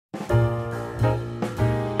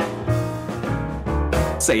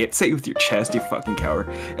Say it. Say it with your chest, you fucking coward.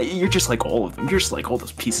 You're just like all of them. You're just like all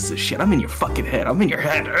those pieces of shit. I'm in your fucking head. I'm in your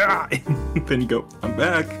head. Then you go, I'm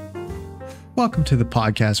back. Welcome to the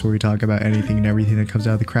podcast where we talk about anything and everything that comes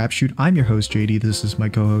out of the crap shoot. I'm your host, JD. This is my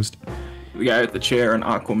co-host. The guy at the chair and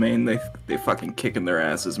Aquaman, they fucking kicking their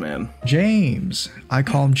asses, man. James. I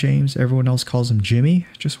call him James. Everyone else calls him Jimmy.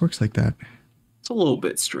 It just works like that. It's a little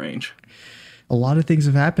bit strange. A lot of things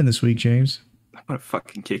have happened this week, James. I'm gonna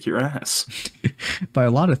fucking kick your ass. By a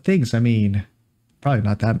lot of things, I mean, probably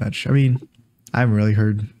not that much. I mean, I haven't really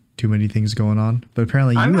heard too many things going on, but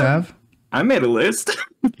apparently you have. I made a list.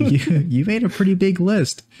 you made a pretty big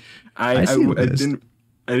list. I didn't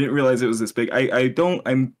realize it was this big. I don't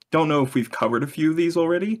know if we've covered a few of these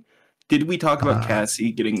already. Did we talk about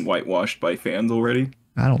Cassie getting whitewashed by fans already?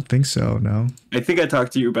 I don't think so, no. I think I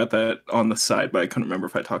talked to you about that on the side, but I couldn't remember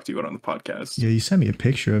if I talked to you about it on the podcast. Yeah, you sent me a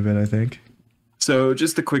picture of it, I think. So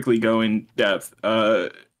just to quickly go in depth, and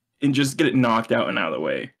just get it knocked out and out of the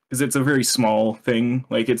way, because it's a very small thing.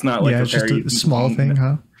 Like it's not like it's just a small thing,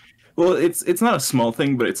 huh? Well, it's not a small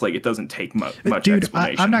thing, but it's like it doesn't take much dude,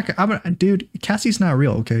 explanation. Dude, Cassie's not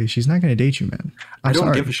real, okay? She's not gonna date you, man. I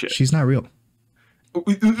don't give a shit. She's not real.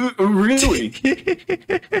 Really?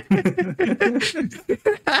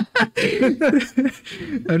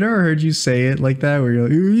 I never heard you say it like that where you're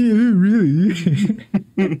like, really?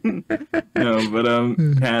 No, but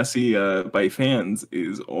Cassie by fans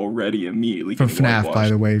is already immediately from FNAF, by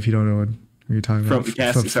the way, if you don't know what you're talking about. From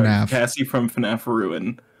Cassie, from FNAF. Cassie from FNAF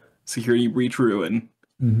Ruin, Security Breach Ruin.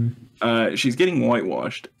 Mm-hmm. She's getting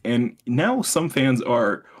whitewashed, and now some fans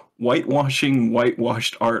are whitewashing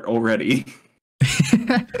whitewashed art already.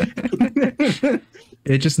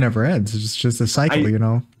 It just never ends. It's just a cycle, you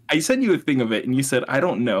know. I sent you a thing of it and you said I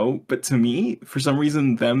don't know, but to me, for some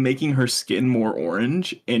reason, them making her skin more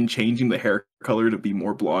orange and changing the hair color to be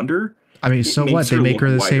more blonder. I mean, so what? They make her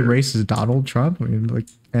the same race as Donald Trump, I mean, like,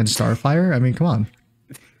 and Starfire. I mean, come on.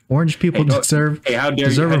 Orange people deserve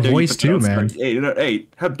a voice too, man. Hey,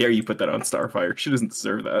 how dare you put that on Starfire? She doesn't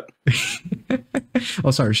deserve that. Oh,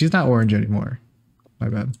 sorry, she's not orange anymore. My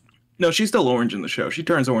bad. No, she's still orange in the show. She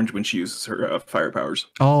turns orange when she uses her fire powers.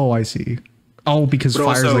 Oh, I see. Oh, because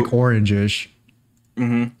fire's like orangish.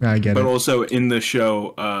 Mm-hmm. I get it. But also in the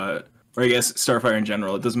show, or I guess Starfire in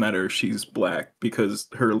general, it doesn't matter if she's black because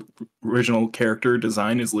her original character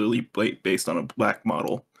design is literally based on a black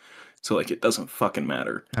model. So, like, it doesn't fucking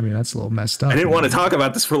matter. I mean, that's a little messed up. I didn't want to talk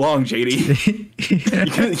about this for long, JD.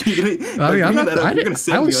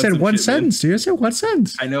 I only said one sentence, dude. I said one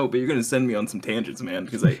sentence. I know, but you're going to send me on some tangents, man,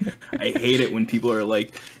 because I hate it when people are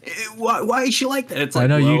like, why is she like that? It's like, I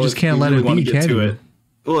know, you just can't let it be, can you?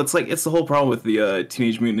 Well, it's like, it's the whole problem with the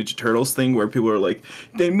Teenage Mutant Ninja Turtles thing where people are like,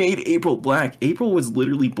 they made April black. April was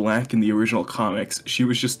literally black in the original comics. She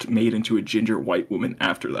was just made into a ginger white woman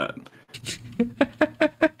after that.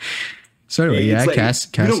 So anyway, yeah, like, Cassie.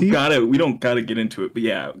 We don't gotta get into it, but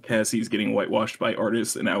yeah, Cassie's getting whitewashed by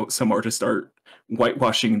artists, and now some artists are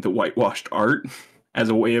whitewashing the whitewashed art as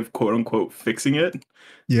a way of quote unquote fixing it.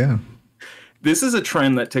 Yeah, this is a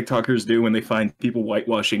trend that TikTokers do when they find people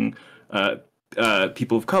whitewashing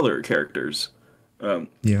people of color characters.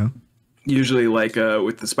 Yeah, usually like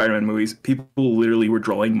with the Spider-Man movies, people literally were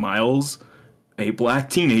drawing Miles, a black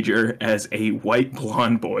teenager, as a white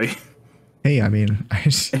blonde boy. Hey, I mean,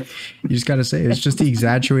 you just gotta say it's just the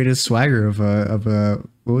exaggerated swagger of a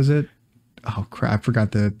what was it? Oh crap, I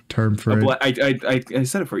forgot the term for it. I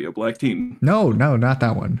said it for you, a black teen. No, not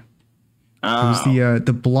that one. It was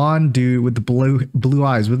the blonde dude with the blue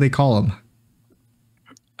eyes. What do they call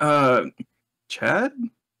him? Chad.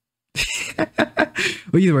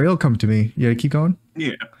 Well, either way, it'll come to me. Yeah, keep going.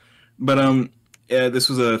 Yeah, but yeah, this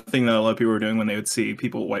was a thing that a lot of people were doing when they would see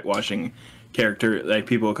people whitewashing character, like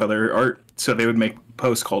people of color art, so they would make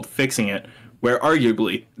posts called fixing it, where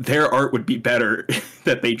arguably their art would be better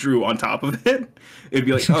that they drew on top of it. It'd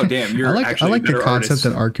be like, oh damn, you're actually I like the concept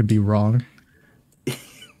that art could be wrong.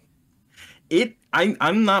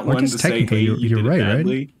 I'm not one to say, hey, you're right,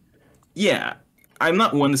 right? Yeah, I'm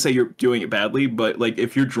not one to say you're doing it badly, but like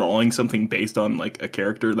if you're drawing something based on like a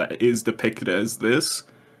character that is depicted as this,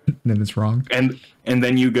 then it's wrong. And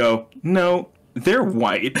then you go, no, they're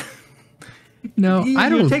white. No, I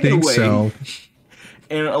don't think so.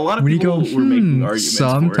 And a lot of people were making arguments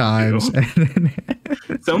sometimes. For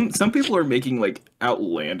it too. Some people are making like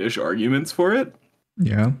outlandish arguments for it.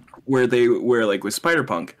 Yeah. Where like with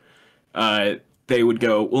Spider-Punk, they would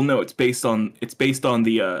go, well, no, it's based on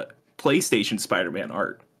the PlayStation Spider-Man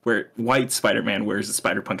art, where white Spider-Man wears a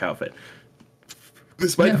Spider-Punk outfit.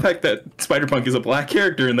 Despite the fact that Spider-Punk is a black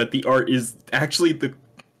character and that the art is actually the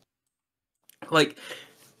like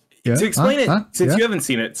Yeah. To explain it, since Yeah. you haven't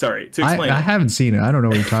seen it, sorry. To explain I it, haven't seen it. I don't know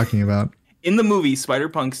what you're talking about. in the movie,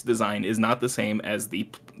 Spider-Punk's design is not the same as the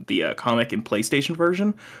comic and PlayStation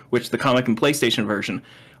version, which the comic and PlayStation version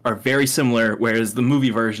are very similar, whereas the movie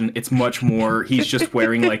version, it's much more, he's just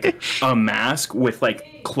wearing like a mask with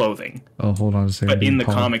like clothing. Oh, hold on a second. But in the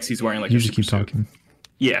comics, he's wearing like you a just keep super suit. talking.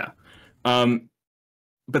 Yeah.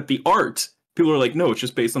 But the art, people are like, no, it's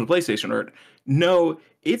just based on the PlayStation art. No,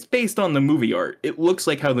 it's based on the movie art. It looks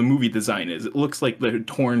like how the movie design is. It looks like the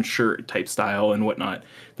torn shirt type style and whatnot.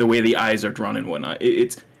 The way the eyes are drawn and whatnot.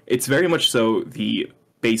 It's very much so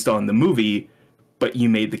based on the movie, but you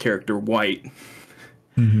made the character white.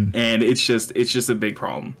 Mm-hmm. And it's just a big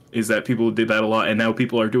problem. Is that people did that a lot, and now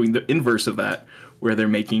people are doing the inverse of that, where they're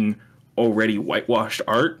making already whitewashed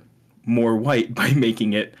art more white by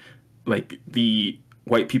making it like the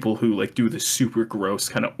white people who like do the super gross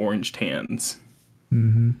kind of orange tans.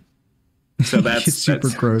 Mm-hmm. So that's super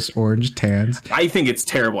gross orange tans. I think it's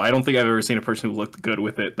terrible. I don't think I've ever seen a person who looked good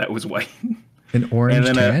with it that was white. An orange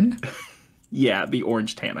tan? Yeah, the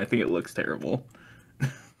orange tan. I think it looks terrible.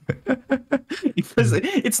 Because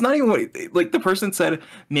it's not even like the person said,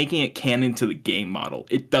 making it canon to the game model.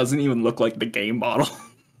 It doesn't even look like the game model.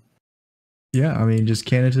 Yeah, I mean, just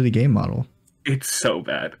canon to the game model. It's so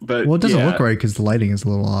bad. But well, it doesn't look right because the lighting is a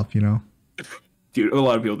little off, you know. Dude, a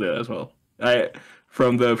lot of people do that as well.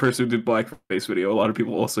 From the person who did blackface video, a lot of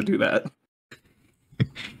people also do that.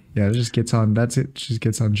 Yeah, it just gets on. That's it. It just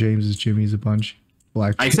gets on James's Jimmy's a bunch.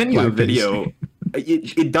 I sent you a video.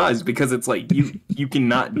 It does, because it's like you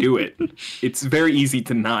cannot do it. It's very easy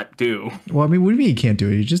to not do. Well, I mean, what do you mean you can't do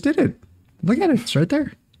it? You just did it. Look at it. It's right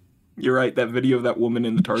there. You're right. That video of that woman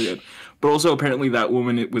in the Target, but also apparently that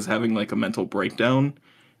woman was having like a mental breakdown,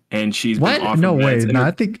 and she's been offered no way. meds. No,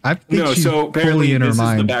 I think no. She's so apparently fully in her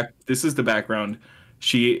mind. This is the background.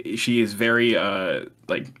 She is very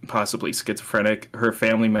like possibly schizophrenic. Her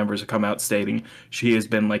family members have come out stating she has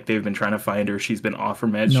been like, they've been trying to find her. She's been offered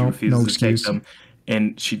meds. She refuses to take them,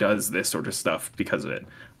 and she does this sort of stuff because of it.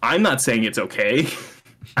 I'm not saying it's okay.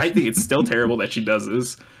 I think it's still terrible that she does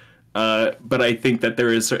this. But I think that there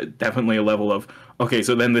is definitely a level of, okay,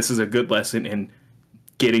 so then this is a good lesson in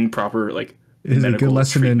getting proper like. It is a good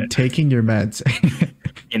lesson in taking your meds.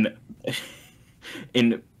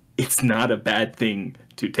 in it's not a bad thing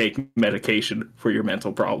to take medication for your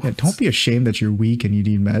mental problems. Yeah, don't be ashamed that you're weak and you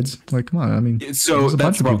need meds. Like, come on. I mean, so there's a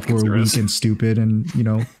bunch of people who are weak and stupid, and you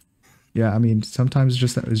know, yeah. I mean, sometimes it's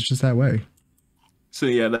just that way. So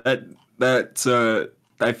yeah, that's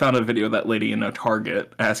I found a video of that lady in a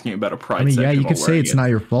Target asking about a pride. I mean, yeah, you could say it's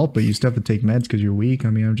not your fault, but you still have to take meds because you're weak.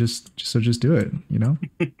 I mean, I'm just do it, you know.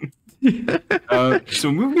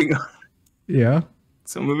 So moving on. Yeah.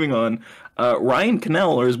 So moving on, Ryan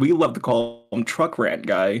Cannell, or as we love to call him, Truck Rant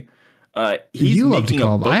Guy. You love to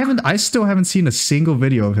call him. I still haven't seen a single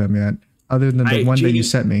video of him yet, other than the one that you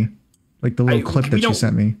sent me, like the little clip that you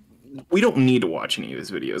sent me. We don't need to watch any of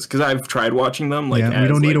his videos because I've tried watching them. Like, yeah, we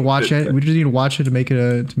don't need to watch it. We just need to watch it to make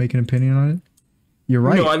an opinion on it. You're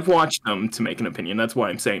right. No, I've watched them to make an opinion. That's why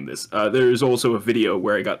I'm saying this. There's also a video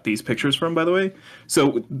where I got these pictures from, by the way.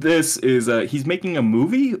 So this is he's making a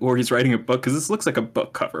movie or he's writing a book, because this looks like a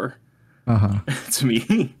book cover. To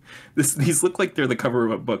me, these look like they're the cover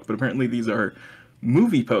of a book, but apparently these are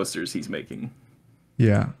movie posters he's making.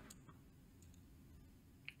 Yeah.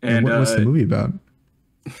 And what's the movie about?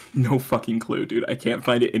 No fucking clue, dude. I can't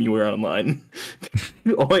find it anywhere online.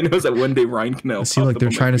 All I know is that one day Ryan Cannell. I see, like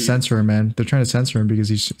they're trying to censor him, man. They're trying to censor him because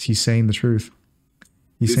he's saying the truth.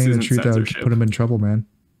 He's saying the truth that would put him in trouble, man.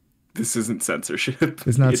 This isn't censorship.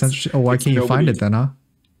 It's not censorship. Oh, why can't you find it then, huh?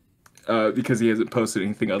 Because he hasn't posted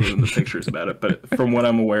anything other than the pictures about it. But from what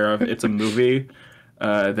I'm aware of, it's a movie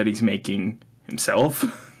that he's making himself,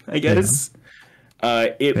 I guess. Yeah.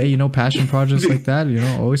 Hey, you know, passion projects like that, you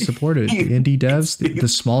know, always support it. The indie devs, the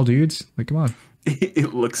small dudes, like, come on.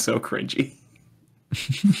 It looks so cringy.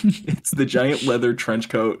 It's the giant leather trench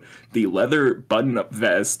coat, the leather button-up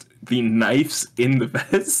vest, the knives in the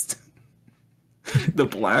vest, the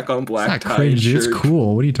black on black tie cringe, shirt. It's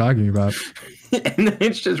cool. What are you talking about? And then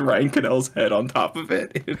it's just Ryan Cannell's head on top of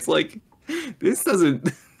it. It's like, this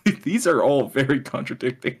doesn't. These are all very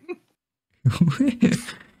contradicting.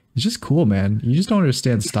 It's just cool, man. You just don't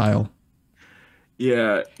understand style.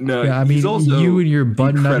 Yeah, no. Yeah, I mean, you and your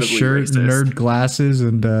button-up shirt, racist. Nerd glasses,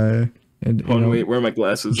 and wait, where are my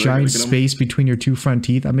glasses? Giant space between your two front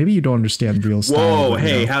teeth. Maybe you don't understand real style. Whoa,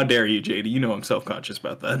 hey, how dare you, JD? You know I'm self-conscious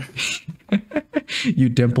about that. You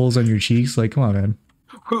dimples on your cheeks, like, come on, man.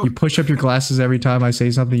 You push up your glasses every time I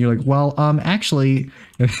say something. You're like, well, actually.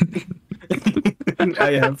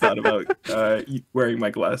 I have thought about wearing my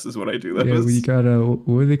glasses when I do Yeah, we those. got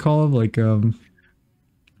what do they call them? Like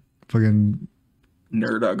fucking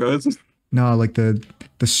Nerd uggos. no, like the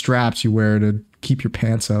straps you wear to keep your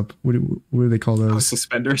pants up. What do they call Oh, those?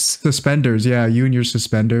 suspenders. Suspenders. Yeah, you and your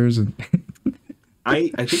suspenders. And I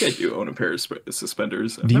think I do own a pair of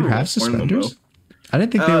suspenders. I've do you never have worn them, though. suspenders? I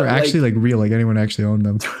didn't think they were actually like real. Like anyone actually owned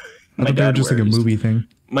them. I My thought they were dad just like a wears. movie thing.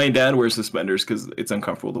 My dad wears suspenders because it's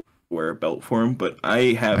uncomfortable to wear a belt for him. But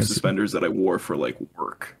I have I see. suspenders that I wore for like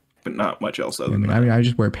work, but not much else other I than mean, that. I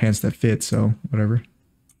just wear pants that fit, so whatever.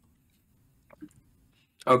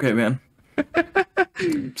 Okay, man.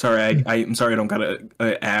 Sorry, I'm sorry I don't got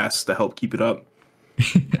a ass to help keep it up.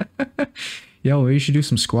 Yeah, well, you should do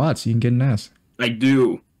some squats. You can get an ass. I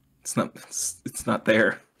do. It's not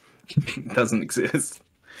there. It doesn't exist.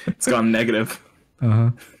 It's gone negative.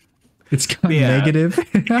 Uh-huh. It's gone Yeah. negative.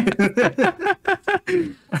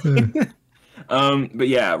 But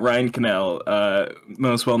yeah, Ryan Cannell,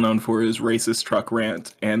 most well known for his racist truck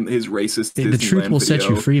rant and his racist The truth Disneyland will set you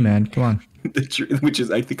video, free, man. Come on. which is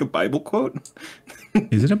I think a Bible quote.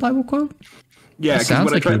 Is it a Bible quote? Yeah, It 'cause sounds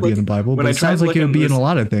when I like it tried would be in the look- Bible, when but I it sounds tried like it would looking be in this- a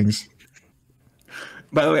lot of things.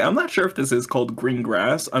 By the way, I'm not sure if this is called green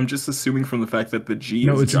grass. I'm just assuming from the fact that the G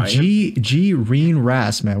No, is it's giant. G Reen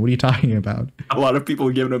Ras, man. What are you talking about? A lot of people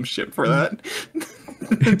are giving him shit for that.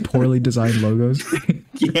 Poorly designed logos.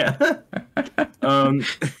 Yeah.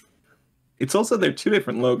 It's also there are two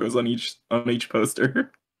different logos on each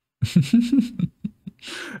poster.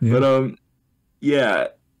 Yeah. But yeah.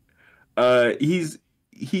 He's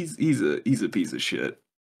a piece of shit.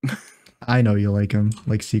 I know you like him,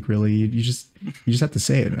 like secretly. You just have to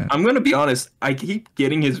say it, man. I'm gonna be honest. I keep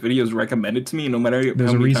getting his videos recommended to me, no matter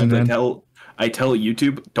There's how a many reason, times man. I tell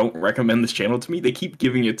YouTube don't recommend this channel to me. They keep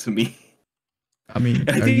giving it to me. I mean,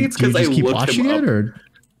 I think it's do you 'cause I just keep looked watching him it, up. or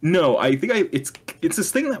No, I think it's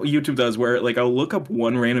this thing that YouTube does where like I'll look up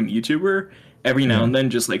one random YouTuber every now Yeah. and then,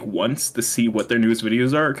 just like once, to see what their newest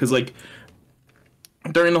videos are. Because like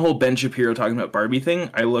during the whole Ben Shapiro talking about Barbie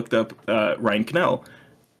thing, I looked up Ryan Cannell.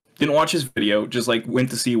 Didn't watch his video, just like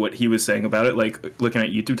went to see what he was saying about it, like looking at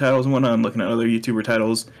YouTube titles and whatnot, looking at other YouTuber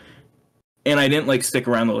titles. And I didn't like stick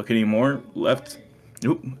around to look anymore. Left.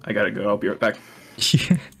 Nope, I gotta go. I'll be right back.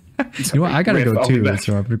 yeah. You know what? I gotta Riff, go I'll be too, back.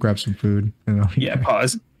 so I'm gonna grab some food. And I'll Yeah,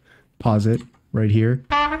 pause. pause it right here.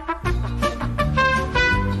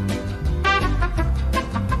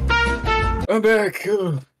 I'm back.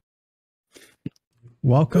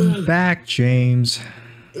 Welcome back, James.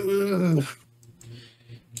 Ugh.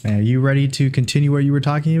 Are you ready to continue what you were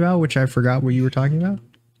talking about? Which I forgot what you were talking about.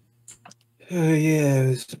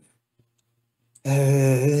 Yeah.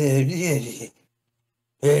 Hey.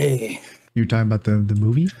 You were talking about the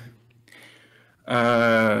movie,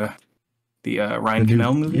 The Ryan the new,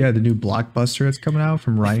 Cannell movie. yeah, the new blockbuster that's coming out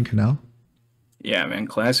from Ryan Cannell. Yeah, man,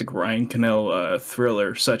 classic Ryan Cannell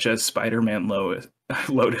thriller such as Spider-Man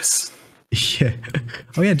Lotus. Yeah.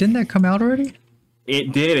 Oh yeah, didn't that come out already?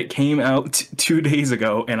 It did. It came out 2 days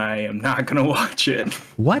ago, and I am not gonna watch it.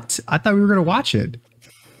 What? I thought we were gonna watch it.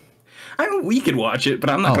 I mean, we could watch it, but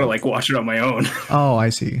I'm not Oh. gonna like watch it on my own. Oh, I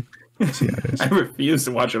see. I see how it is. I refuse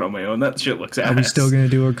to watch it on my own. That shit looks ass. Are we still gonna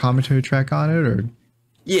do a commentary track on it, or?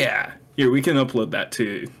 Yeah. Here, we can upload that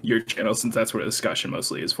to your channel since that's where the discussion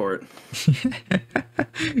mostly is for it.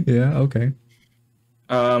 Yeah. Okay.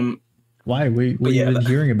 Why? What have yeah. you been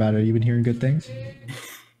hearing about it? You been hearing good things?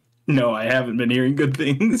 No, I haven't been hearing good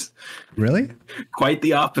things. Really? Quite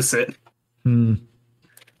the opposite. Hmm.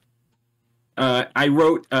 I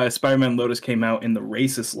wrote Spider-Man Lotus came out and the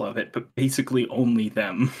racists love it, but basically only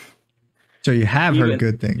them. So you have Even- heard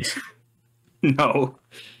good things. No.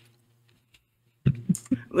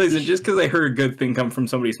 Listen, just because I heard a good thing come from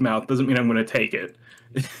somebody's mouth doesn't mean I'm going to take it.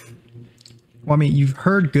 Well, I mean, you've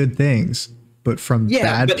heard good things, but from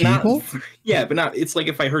bad but people. Not, yeah, but not. It's like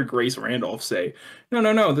if I heard Grace Randolph say,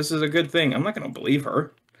 "No, this is a good thing." I'm not going to believe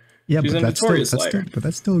her. Yeah, she's but a that's still, notorious liar. but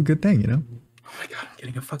that's still a good thing, you know. Oh my god, I'm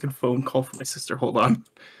getting a fucking phone call from my sister. Hold on.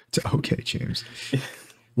 Okay, James.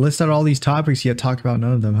 List out all these topics, yet talk about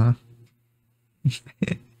none of them, huh?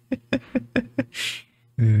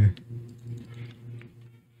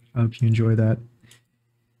 I hope you enjoy that.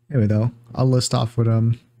 Anyway, though, I'll list off what I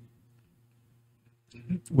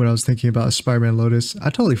was thinking about Spider-Man Lotus. I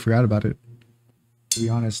totally forgot about it, to be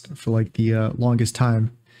honest, for like the longest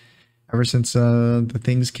time. Ever since the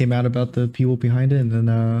things came out about the people behind it, and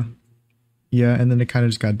then yeah, and then it kind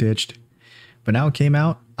of just got ditched. But now it came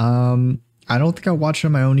out. I don't think I watched it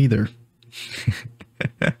on my own either.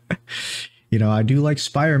 You know, I do like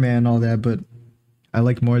Spider-Man and all that, but I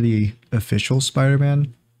like more the official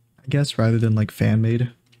Spider-Man, I guess, rather than like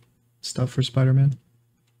fan-made. stuff for Spider-Man.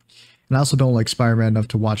 And I also don't like Spider-Man enough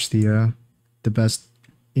to watch the best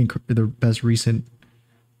recent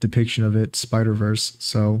depiction of it, Spider-Verse.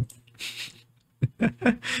 So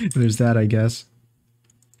there's that, I guess.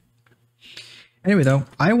 Anyway, though,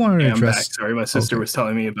 I wanted to address. I'm back. Sorry, my sister was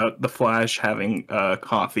telling me about the Flash having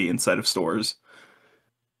coffee inside of stores.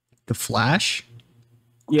 The Flash?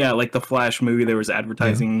 Yeah, like the Flash movie. There was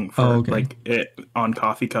advertising for okay. like it on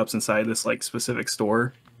coffee cups inside this like specific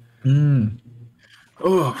store. Mm.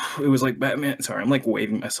 Oh, it was like Batman. Sorry, I'm like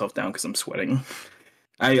waving myself down because I'm sweating.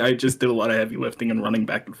 I just did a lot of heavy lifting and running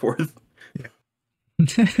back and forth. Yeah.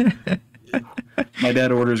 My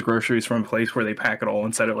dad orders groceries from a place where they pack it all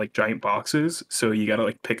inside of like giant boxes. So you gotta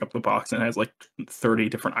like pick up the box and it has like 30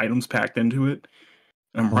 different items packed into it.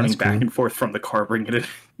 And I'm running back and forth from the car bringing it in.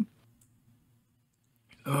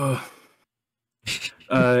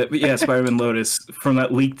 But yeah, Spider-Man Lotus, from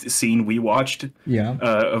that leaked scene we watched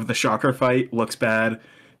of the Shocker fight, looks bad.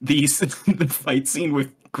 The fight scene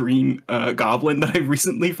with Green Goblin that I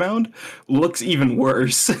recently found looks even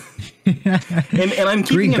worse. and I'm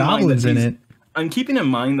keeping Green Goblin's in it. I'm keeping in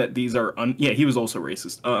mind that these are he was also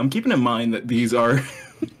racist. I'm keeping in mind that these are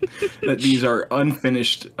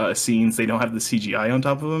unfinished scenes. They don't have the CGI on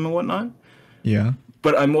top of them and whatnot. Yeah.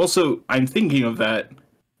 But I'm thinking of that,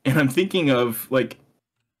 and I'm thinking of like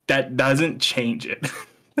that doesn't change it.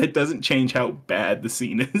 That doesn't change how bad the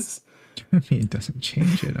scene is. I mean, it doesn't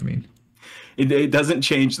change it. I mean, it doesn't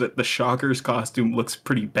change that the Shocker's costume looks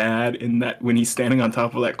pretty bad in that when he's standing on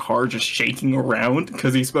top of that car just shaking around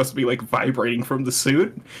because he's supposed to be like vibrating from the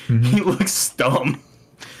suit, he looks dumb.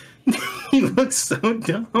 He looks so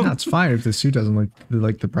dumb. No, it's fine if the suit doesn't look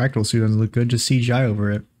like the practical suit doesn't look good. Just CGI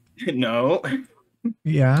over it. No.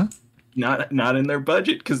 Yeah. Not in their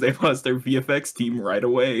budget because they lost their VFX team right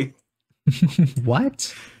away.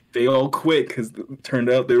 What? They all quit because it turned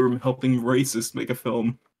out they were helping racists make a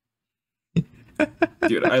film.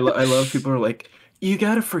 Dude, I love people who are like, you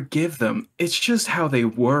gotta forgive them. It's just how they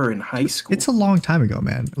were in high school. It's a long time ago,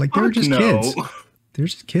 man. Like they were just kids. They're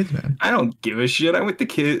just kids, man. I don't give a shit. I went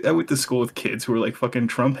to school with kids who were like fucking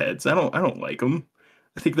Trump heads. I don't like them.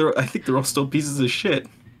 I think they're all still pieces of shit.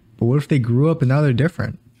 But what if they grew up and now they're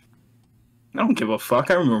different? I don't give a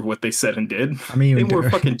fuck. I remember what they said and did. I mean, they wore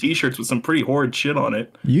fucking t-shirts with some pretty horrid shit on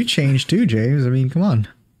it. You changed too, James. I mean, come on.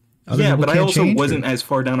 Yeah, but I also wasn't as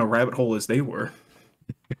far down a rabbit hole as they were.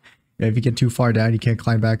 Yeah, if you get too far down, you can't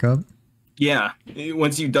climb back up. Yeah,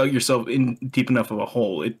 once you dug yourself in deep enough of a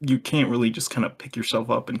hole, you can't really just kind of pick yourself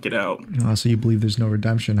up and get out. Oh, so you believe there's no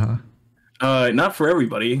redemption, huh? Not for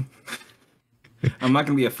everybody. I'm not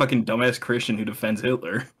gonna be a fucking dumbass Christian who defends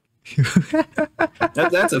Hitler.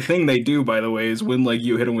 That's a thing they do, by the way, is when like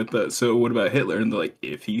you hit them with the so what about Hitler, and they're like,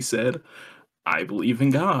 if he said I believe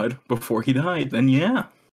in God before he died, then yeah.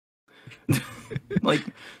 Like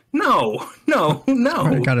no.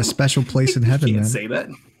 I got a special place in heaven. You can't then. say that.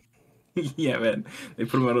 Yeah, man. They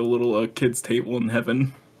put him at a little kid's table in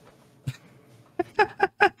heaven.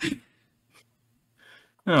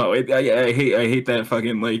 No, I hate that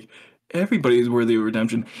fucking like. Everybody's worthy of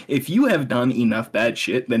redemption. If you have done enough bad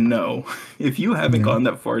shit, then no. If you haven't gone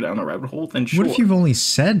that far down a rabbit hole, then sure. What if you've only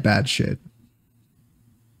said bad shit?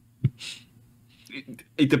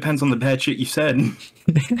 It depends on the bad shit you said.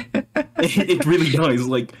 It really does.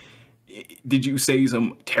 Like, did you say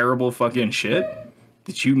some terrible fucking shit?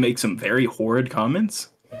 Did you make some very horrid comments?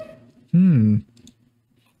 Like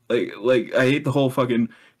I hate the whole fucking,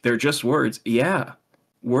 they're just words. Yeah.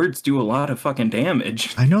 Words do a lot of fucking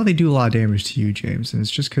damage. I know they do a lot of damage to you, James, and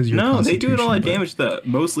it's just because you're no, they do a lot of damage to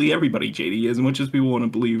mostly everybody, JD, as much as people want to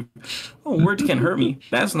believe. Oh, words can hurt me.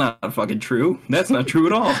 That's not fucking true. That's not true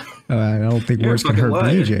at all. I don't think words can hurt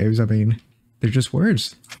me, James. I mean, they're just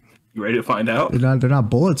words. You ready to find out? They're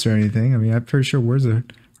not bullets or anything. I mean, I'm pretty sure words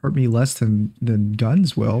hurt me less than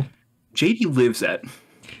guns will. JD lives at.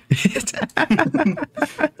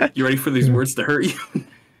 You ready for these words to hurt you?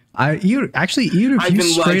 If you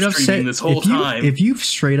straight up said this whole time. If you've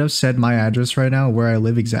straight up said my address right now, where I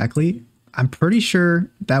live exactly, I'm pretty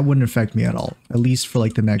sure that wouldn't affect me at all. At least for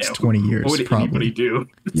like the next 20 years. What would probably. Anybody do?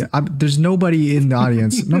 Yeah, there's nobody in the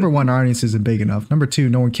audience. Number one, our audience isn't big enough. Number two,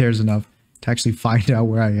 no one cares enough to actually find out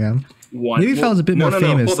where I am. Maybe if I was a bit more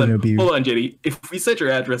famous, then it'd be. Hold on, JD. If we said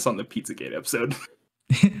your address on the Pizzagate episode.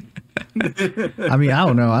 I mean, I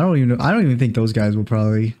don't know. I don't even think those guys will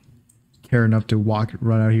probably care enough to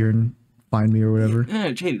run out here and find me or whatever.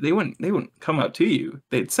 Yeah, JD, they wouldn't come out to you.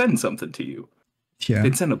 They'd send something to you. Yeah.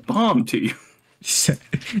 They'd send a bomb to you.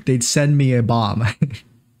 They'd send me a bomb.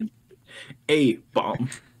 A bomb.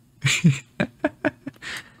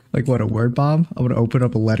 Like what, a word bomb? I'm gonna open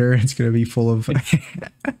up a letter and it's gonna be full of Yeah,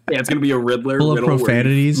 it's gonna be a Riddler full of riddle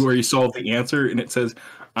profanities. where you solve the answer, and it says,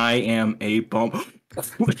 "I am a bomb."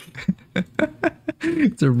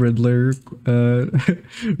 It's a Riddler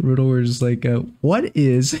riddle where it's like, what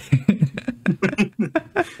is?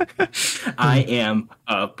 I am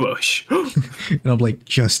a bush. And I'm like,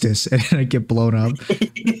 justice, and I get blown up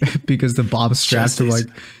because the bomb strapped to like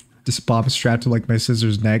this bomb strapped to like my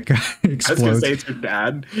sister's neck explodes. I was gonna say it's your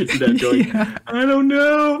dad. Your dad going, yeah. I don't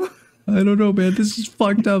know. I don't know, man. This is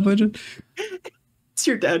fucked up. It's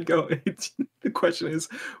your dad going. The question is,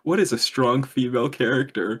 what is a strong female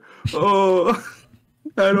character? Oh,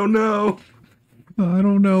 I don't know. I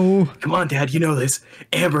don't know. Come on, Dad. You know this.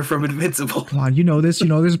 Amber from Invincible. Come on, you know this. You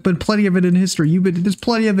know, there's been plenty of it in history. There's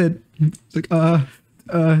plenty of it. It's like,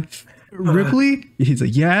 Ripley? He's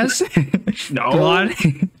like, yes. No. Come on.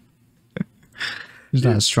 She's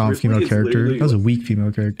not a strong Ripley female character. That was a like, weak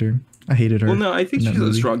female character. I hated her. Well, no, I think she's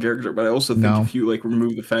a strong character, but I also think if you like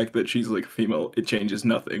remove the fact that she's like a female, it changes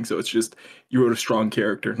nothing. So it's just you wrote a strong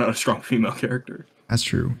character, not a strong female character. That's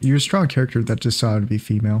true. You're a strong character that just sought to be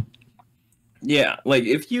female. Yeah, like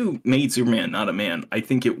if you made Superman not a man, I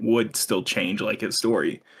think it would still change like his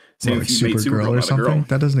story. Same if you made Supergirl or something. Girl.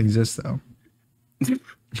 That doesn't exist though.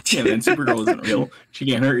 Yeah, then Supergirl isn't real. She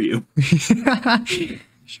can't hurt you.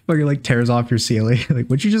 She fucking like tears off your ceiling. Like,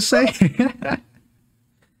 what'd you just say?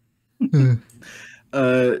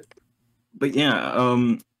 But yeah,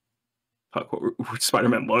 fuck,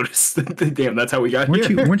 Spider-Man Lotus. Damn, that's how we got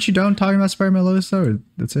here. Weren't you done talking about Spider-Man Lotus though? Or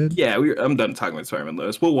that's it? Yeah, I'm done talking about Spider-Man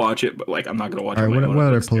Lotus. We'll watch it, but like I'm not gonna watch it. All right, what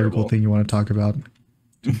other political thing you want to talk about?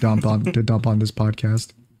 To dump on this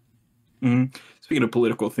podcast. Mm-hmm. Speaking of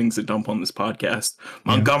political things to dump on this podcast,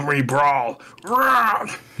 Montgomery Brawl.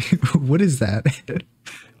 What is that?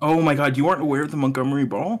 Oh my god, you aren't aware of the Montgomery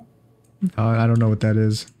Brawl? I don't know what that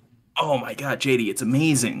is. Oh my god, JD, it's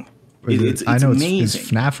amazing. It's amazing.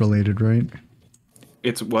 It's FNAF related, right?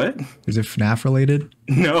 It's what? Is it FNAF related?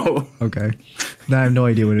 No. Okay. I have no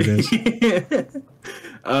idea what it is.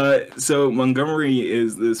 So Montgomery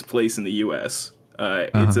is this place in the U.S.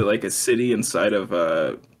 It's like a city inside of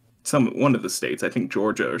one of the states. I think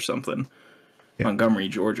Georgia or something. Yeah. Montgomery,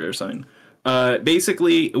 Georgia or something.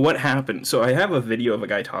 Basically, what happened? So I have a video of a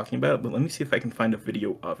guy talking about it, but let me see if I can find a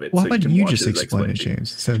video of it. Well, how about you just explain it,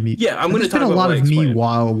 James? Instead of me. Yeah, I'm going to talk about a lot of me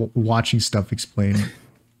while watching stuff explain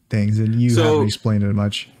things, and you haven't explained it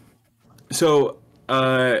much. So,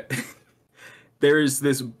 there's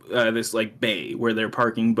this like bay where they're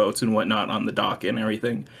parking boats and whatnot on the dock and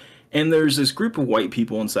everything, and there's this group of white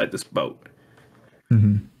people inside this boat.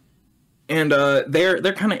 Mm-hmm. And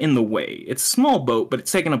they're kind of in the way. It's a small boat, but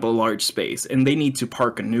it's taking up a large space, and they need to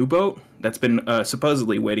park a new boat that's been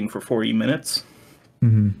supposedly waiting for 40 minutes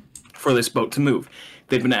for this boat to move.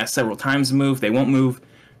 They've been asked several times to move. They won't move.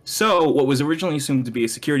 So what was originally assumed to be a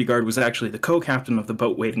security guard was actually the co-captain of the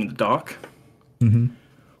boat waiting to dock.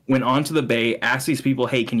 Went onto the bay, asked these people,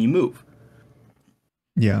 hey, can you move?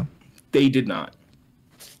 Yeah. They did not.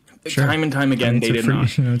 Sure. Time and time again, they did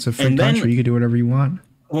not. You know, it's a free country. You can do whatever you want.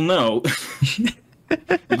 Well, no. You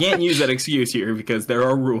can't use that excuse here because there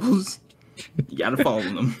are rules. You gotta follow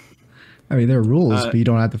them. I mean, there are rules, but you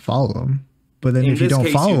don't have to follow them. But then if you don't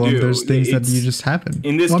follow them, there's things that you just happen.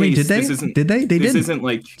 In this case, did they? They didn't. This isn't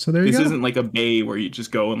like so. There you go. This isn't like a bay where you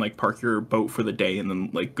just go and like park your boat for the day and then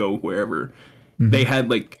like go wherever. They had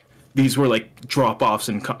like these were like drop offs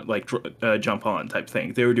and like jump on type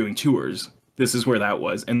thing. They were doing tours. This is where that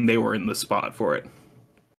was, and they were in the spot for it.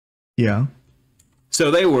 Yeah. So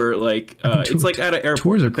they were like, it's like at an airport.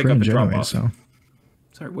 Tours are cringe anyway, so.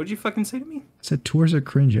 Sorry, what did you fucking say to me? I said tours are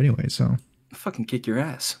cringe anyway, so. I'll fucking kick your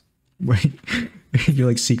ass. Wait, you're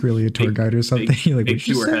like secretly a tour guide or something? You're like, big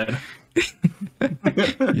tour head.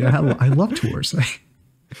 Yeah, I love tours.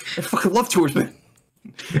 I fucking love tours, man.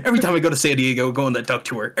 Every time I go to San Diego, go on that duck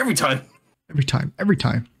tour. Every time. Every time.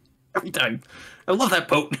 I love that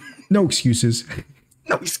boat. No excuses.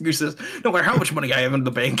 No excuses. No matter how much money I have in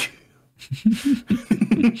the bank.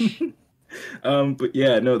 But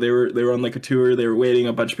yeah, no, they were on like a tour. They were waiting.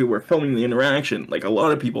 A bunch of people were filming the interaction. Like a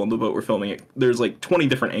lot of people on the boat were filming it. There's like 20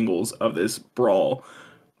 different angles of this brawl.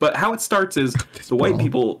 But how it starts is the white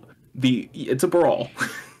people. It's a brawl.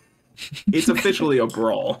 It's officially a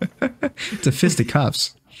brawl. It's a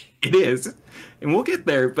fisticuffs. It is, and we'll get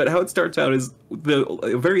there. But how it starts out is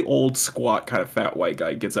a very old, squat, kind of fat white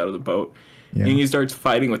guy gets out of the boat. Yeah. And he starts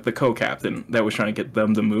fighting with the co-captain that was trying to get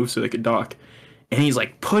them to move so they could dock. And he's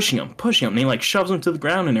like pushing him, and he like shoves him to the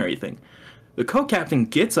ground and everything. The co-captain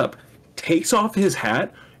gets up, takes off his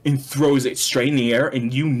hat, and throws it straight in the air,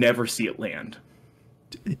 and you never see it land.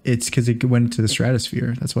 It's because it went into the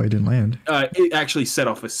stratosphere. That's why it didn't land. It actually set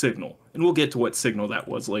off a signal, and we'll get to what signal that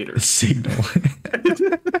was later. A signal.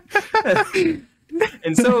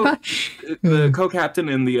 And so the co-captain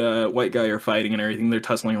and the white guy are fighting and everything. They're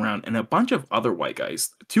tussling around, and a bunch of other white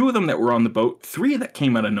guys, 2 of them that were on the boat, 3 that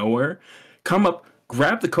came out of nowhere, come up,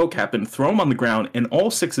 grab the co-captain, throw him on the ground, and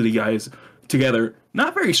all 6 of the guys together,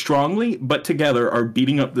 not very strongly, but together, are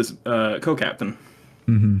beating up this co-captain.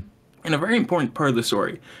 Mm-hmm. And a very important part of the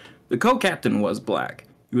story, the co-captain was black.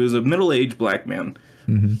 He was a middle-aged black man.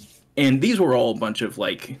 Mm-hmm. And these were all a bunch of,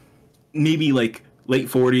 like, maybe, like, late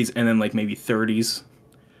 40s and then, like, maybe 30s.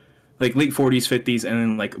 Like, late 40s, 50s, and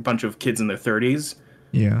then, like, a bunch of kids in their 30s.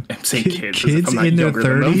 Yeah. I'm saying kids. Kids in their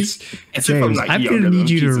 30s? James, I'm going to need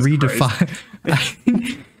you to redefine...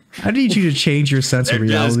 I need you to change your sense of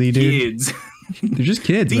reality, dude. Kids. They're just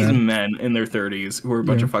kids, These man. men in their 30s who are a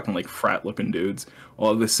bunch of fucking, like, frat-looking dudes. All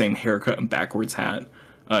have the same haircut and backwards hat.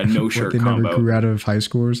 No shirt They combo. never grew out of high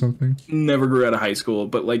school or something? Never grew out of high school,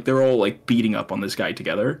 but, like, they're all, like, beating up on this guy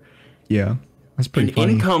together. Yeah. That's pretty And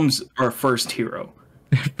funny. in comes our first hero.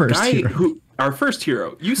 Our first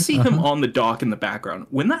hero. You see him on the dock in the background.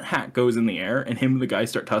 When that hat goes in the air and him and the guy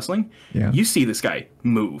start tussling, you see this guy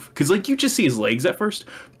move. Because, like, you just see his legs at first,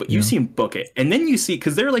 but you see him book it. And then you see,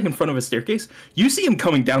 because they're, like, in front of a staircase, you see him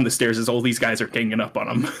coming down the stairs as all these guys are ganging up on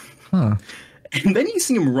him. Huh. And then you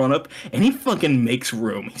see him run up, and he fucking makes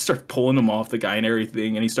room. He starts pulling him off the guy and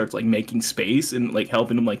everything, and he starts, like, making space and, like,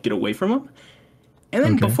 helping him, like, get away from him. And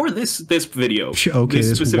then before this video,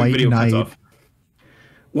 this specific white video knight. cuts off.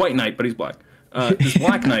 White knight, but he's black. This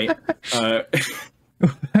black knight.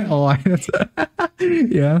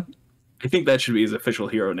 Yeah. I think that should be his official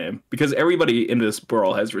hero name, because everybody in this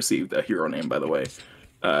Brawl has received a hero name, by the way.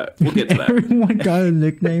 We'll get to that. Everyone got a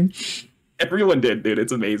nickname. Everyone did, dude.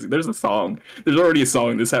 It's amazing. There's a song. There's already a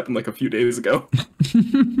song. This happened like a few days ago.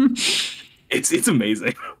 It's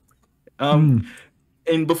amazing.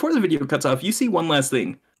 And before the video cuts off, you see one last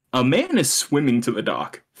thing. A man is swimming to the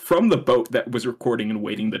dock from the boat that was recording and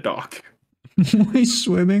waiting the dock. He's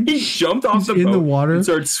swimming? He jumped off the boat in the water and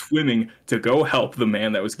started swimming to go help the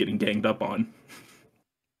man that was getting ganged up on.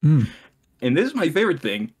 Mm. And this is my favorite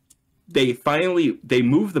thing. They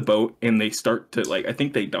move the boat and they start to, like, I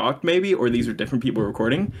think they docked maybe, or these are different people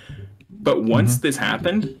recording. But once this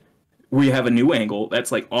happened, we have a new angle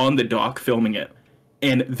that's, like, on the dock filming it.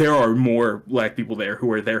 And there are more black people there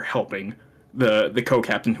who are there helping the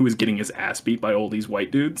co-captain who is getting his ass beat by all these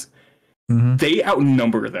white dudes. Mm-hmm. They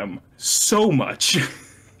outnumber them so much.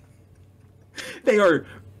 They are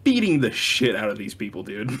beating the shit out of these people,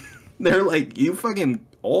 dude. They're like, you fucking,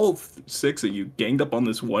 all 6 of you ganged up on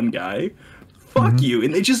this one guy. Fuck you.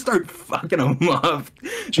 And they just start fucking them up.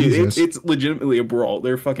 Dude, it's legitimately a brawl.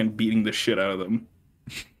 They're fucking beating the shit out of them.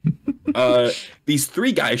 These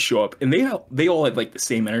 3 guys show up, and they all have, like, the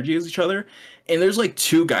same energy as each other. And there's, like,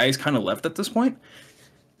 2 guys kind of left at this point.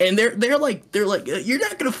 And they're like, you're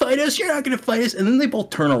not gonna fight us, you're not gonna fight us. And then they both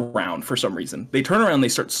turn around for some reason. They turn around, they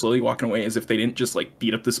start slowly walking away as if they didn't just, like,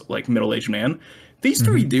 beat up this, like, middle-aged man. These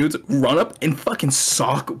 3 dudes run up and fucking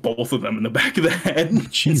sock both of them in the back of the head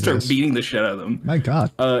and start beating the shit out of them. My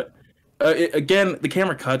God. Again, the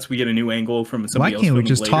camera cuts. We get a new angle from somebody else. Why can't we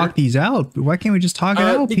just talk these out? Why can't we just talk it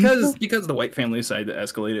out? Because the white family decided to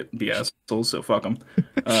escalate it, be assholes. So fuck them.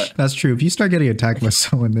 That's true. If you start getting attacked by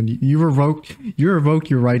someone, then you revoke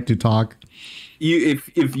your right to talk.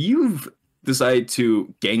 If you've decided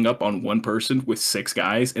to gang up on one person with 6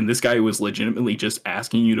 guys, and this guy was legitimately just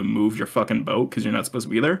asking you to move your fucking boat because you're not supposed to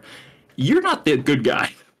be there, you're not the good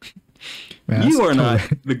guy. Man, you are not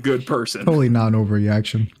the good person. Totally not an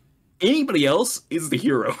overreaction. Anybody else is the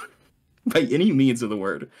hero, by any means of the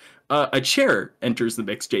word. A chair enters the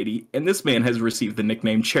mix, JD, and this man has received the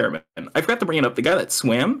nickname Chairman. I forgot to bring it up. The guy that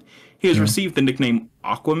swam, he has received the nickname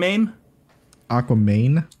Aquaman.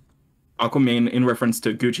 Aquaman? Aquaman in reference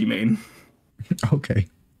to Gucci Mane. Okay.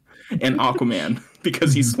 And Aquaman,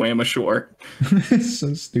 because he swam ashore. It's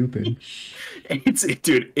so stupid.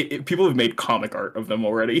 Dude, people have made comic art of them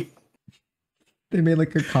already. They made,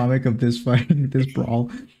 like, a comic of this fight, this brawl.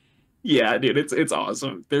 Yeah, dude, it's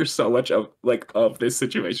awesome. There's so much of this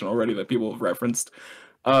situation already that people have referenced.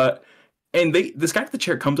 And this guy with the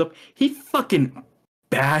chair comes up, he fucking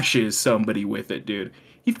bashes somebody with it, dude.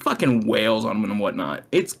 He fucking wails on them and whatnot.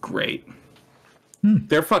 It's great.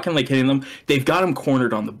 They're fucking, like, hitting them. They've got him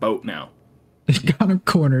cornered on the boat now. They've got him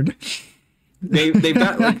cornered. They've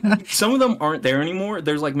got, like, some of them aren't there anymore.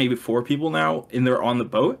 There's, like, maybe 4 people now, and they're on the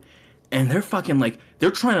boat. And they're fucking, like,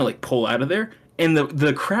 they're trying to, like, pull out of there. And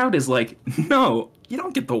the crowd is like, no, you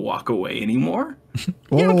don't get to walk away anymore.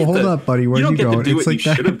 Oh, hold up, buddy. Where you going? It's like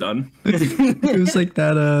you should have done. It was like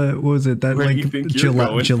that. What was it? That Where do like you think you're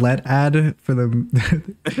going? Gillette ad for the.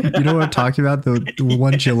 You know what I'm talking about? The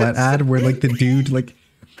one Gillette ad where like the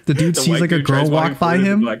dude sees like a girl walk by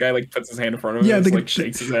him. That guy like puts his hand in front of him. Yeah, and like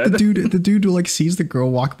shakes his head. The dude like sees the girl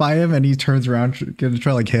walk by him and he turns around gonna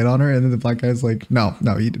try like hit on her, and then the black guy's like, no,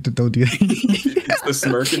 you don't do that. It's the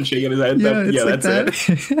smirk and shaking his head. Yeah, that's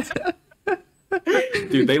it.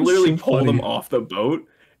 Dude, they literally pulled him off the boat,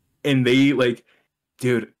 and they like,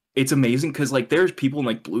 dude, it's amazing because like there's people in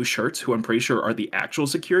like blue shirts who I'm pretty sure are the actual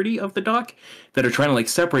security of the dock that are trying to like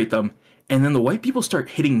separate them, and then the white people start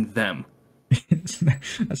hitting them.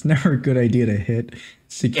 That's never a good idea to hit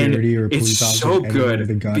security or police officers. It's so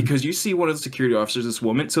good because you see one of the security officers, this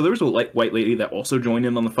woman. So there was a white lady that also joined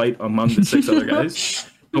in on the fight among the 6 other guys.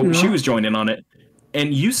 So she was joining on it.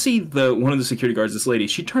 And you see one of the security guards, this lady,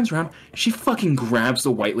 she turns around, she fucking grabs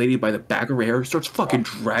the white lady by the back of her hair, starts fucking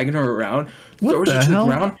dragging her around, throws her to the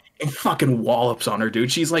ground, and fucking wallops on her, dude.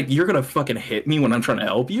 She's like, you're gonna fucking hit me when I'm trying to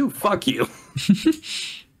help you? Fuck you.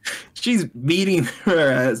 She's beating her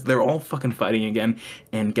ass. They're all fucking fighting again.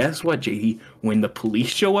 And guess what, JD? When the police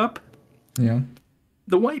show up, yeah,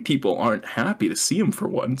 the white people aren't happy to see him for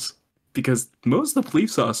once because most of the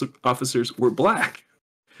police officers were black.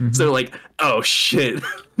 Mm-hmm. So they're like, oh shit,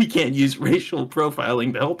 we can't use racial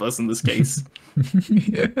profiling to help us in this case.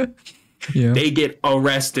 Yeah. They get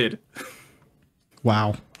arrested.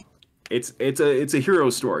 Wow. It's a hero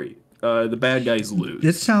story. The bad guys lose.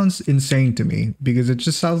 It sounds insane to me because it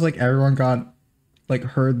just sounds like everyone got like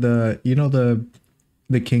heard the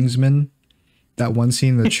Kingsman, that one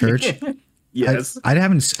scene in the church. Yes. I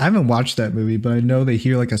haven't watched that movie, but I know they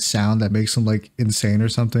hear like a sound that makes them like insane or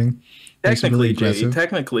something. Technically, really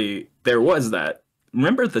technically there was that.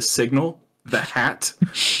 Remember the signal? The hat?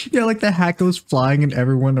 Yeah, like the hat goes flying and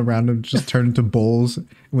everyone around them just turn into bulls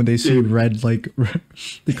when they see red, like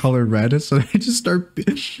the color red. So they just start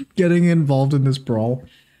getting involved in this brawl.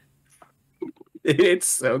 It's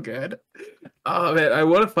so good. Oh man, I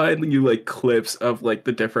want to find you like clips of like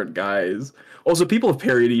the different guys. Also, people have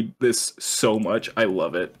parodied this so much. I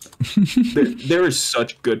love it. there is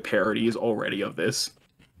such good parodies already of this.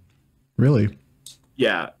 Really?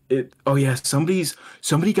 Yeah. Oh yeah.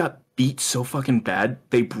 Somebody got beat so fucking bad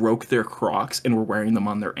they broke their Crocs and were wearing them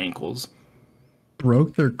on their ankles.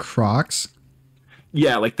 Broke their Crocs?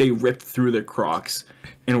 Yeah, like they ripped through their Crocs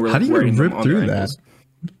and were How do you wearing rip them on through their that? ankles.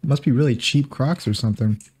 Must be really cheap Crocs or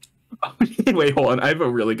something. Wait, hold on. I have a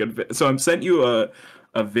really good So I'm sent you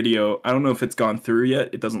a video. I don't know if it's gone through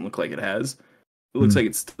yet. It doesn't look like it has. It looks like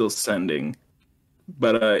it's still sending.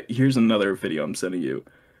 But here's another video I'm sending you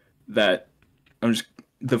that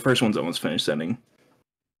the first one's almost finished sending.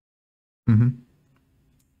 Mm-hmm.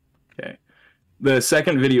 Okay. The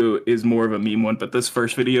second video is more of a meme one, but this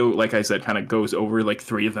first video, like I said, kind of goes over like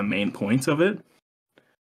 3 of the main points of it.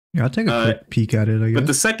 Yeah, I'll take a quick peek at it, I guess. But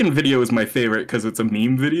the second video is my favorite because it's a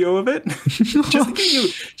meme video of it. just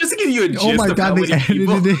to give you a gist oh my of god, how they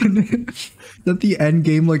edited it in. Is that the end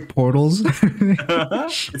game like portals?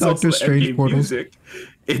 It's Doctor Strange portals. Music.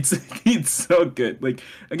 It's so good. Like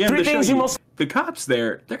again, the cops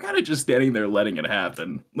they're kind of just standing there letting it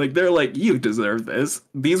happen. Like they're like, you deserve this.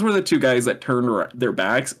 These were the 2 guys that turned their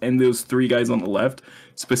backs, and those 3 guys on the left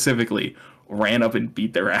specifically ran up and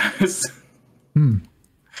beat their ass.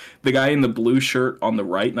 The guy in the blue shirt on the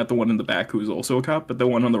right, not the one in the back who is also a cop, but the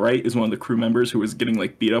one on the right is one of the crew members who was getting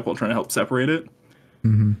like beat up while trying to help separate it.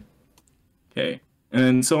 Mm-hmm. Okay.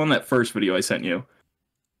 And so on that first video I sent you,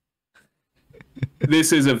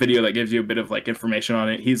 this is a video that gives you a bit of like information on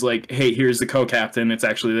it. He's like, hey, here's the co-captain. It's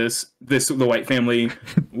actually the white family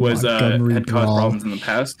was had caused problems in the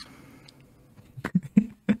past.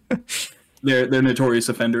 They're notorious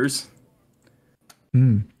offenders.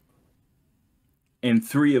 And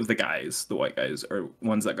 3 of the guys, the white guys, are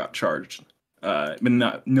ones that got charged. But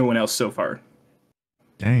no one else so far.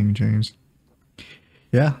 Dang, James.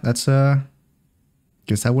 Yeah, that's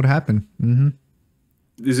guess that would happen. Mm-hmm.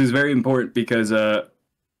 This is very important because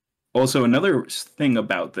also another thing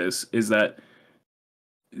about this is that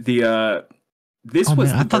this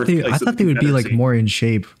was I thought they would be like more in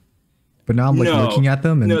shape, but now I'm like looking at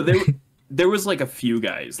them and no, there was like a few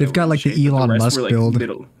guys. They've got like the Elon Musk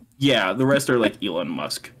build. Yeah, the rest are like Elon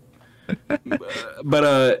Musk.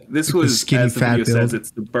 But this was, skinny, as the fat video build. says,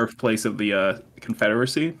 it's the birthplace of the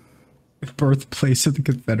Confederacy. Birthplace of the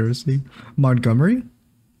Confederacy? Montgomery?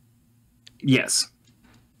 Yes.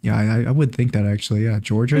 Yeah, I would think that actually. Yeah,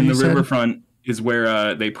 Georgia. And the riverfront is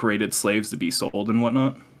where they paraded slaves to be sold and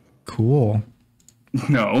whatnot. Cool.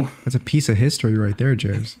 No. That's a piece of history right there,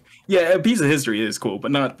 James. Yeah, a piece of history is cool,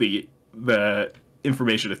 but not the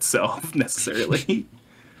information itself necessarily.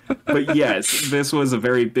 But yes, this was a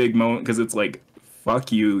very big moment because it's like,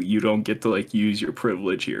 fuck you, you don't get to like use your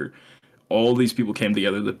privilege here. All these people came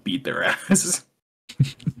together to beat their ass.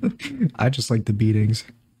 I just like the beatings.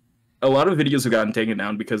 A lot of videos have gotten taken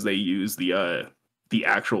down because they use the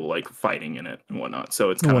actual like fighting in it and whatnot. So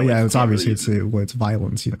it's kind of it's obviously it's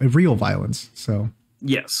violence, you know, real violence. So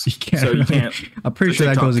yes, you can't. So you can't. I'm pretty sure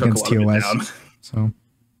that goes against TOS. So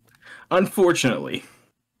unfortunately.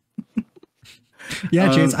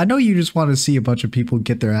 Yeah, James, I know you just want to see a bunch of people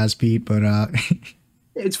get their ass beat, but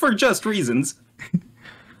it's for just reasons.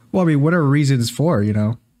 Well, I mean, whatever reasons for, you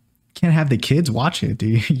know. Can't have the kids watch it, do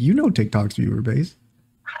you? You know TikTok's viewer base.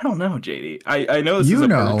 I don't know, JD. I know this is a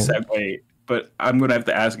perfect segue, but I'm going to have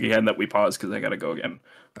to ask again that we pause because I got to go again.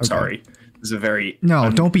 Okay. Sorry. This is a very...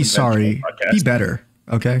 No, don't be sorry. Podcast. Be better,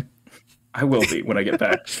 okay? I will be when I get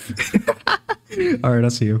back. All right, I'll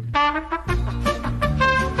see you.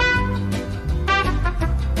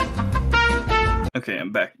 Okay,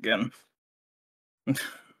 I'm back again.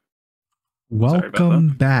 Welcome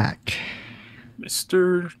back,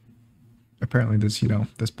 Mr. Apparently this, you know,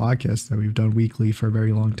 this podcast that we've done weekly for a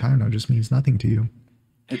very long time now just means nothing to you.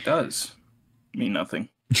 It does mean nothing.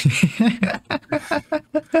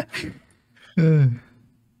 It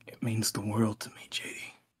means the world to me, JD.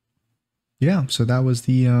 Yeah, so that was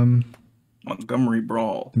the Montgomery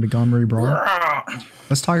Brawl. The Montgomery Brawl.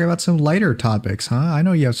 Let's talk about some lighter topics, huh? I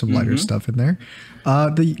know you have some lighter stuff in there.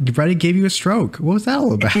 The Reddit gave you a stroke. What was that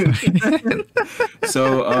all about?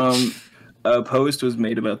 So, a post was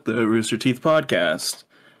made about the Rooster Teeth podcast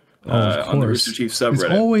on the Rooster Teeth subreddit.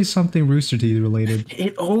 It's always something Rooster Teeth related.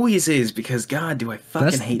 It always is because God, do I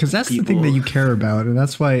fucking hate because that's the thing that you care about, and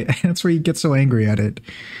that's why you get so angry at it.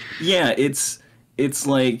 Yeah, it's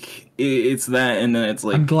like it's that, and then it's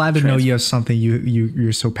like I'm glad to know you have something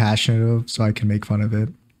you're so passionate of, so I can make fun of it.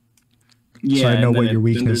 Yeah, so I know what your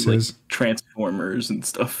weakness is. Like Transformers and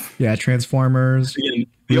stuff. Yeah, Transformers. Again,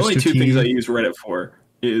 the only two things I use Reddit for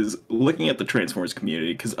is looking at the Transformers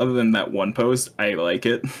community, because other than that one post, I like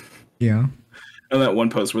it. Yeah. And that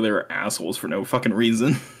one post where they were assholes for no fucking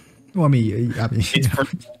reason. Well, I mean, it's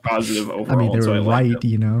positive overall. I mean, they were right,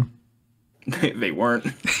 you know. They weren't.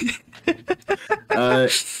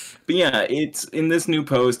 But yeah, it's in this new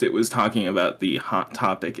post. It was talking about the hot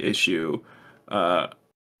topic issue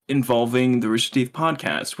involving the Rooster Teeth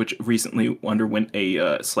podcast, which recently underwent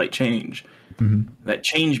a slight change. Mm-hmm. That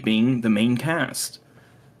change being the main cast.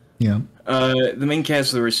 Yeah. The main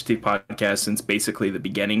cast of the Rooster Teeth podcast since basically the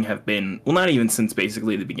beginning have been, well, not even since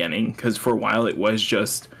basically the beginning, because for a while it was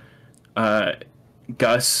just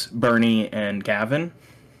Gus, Bernie, and Gavin.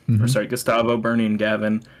 Mm-hmm. Or sorry, Gustavo, Bernie, and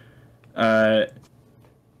Gavin. And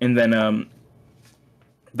then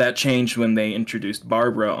that changed when they introduced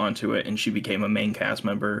Barbara onto it, and she became a main cast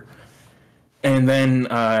member. And then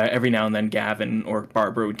every now and then Gavin or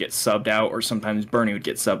Barbara would get subbed out, or sometimes Bernie would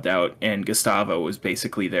get subbed out, and Gustavo was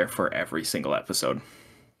basically there for every single episode.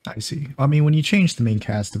 I see. I mean, when you change the main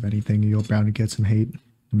cast of anything, you're bound to get some hate,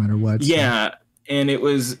 no matter what. Yeah, so. And it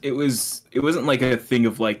wasn't like a thing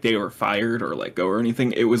of like they were fired or let go or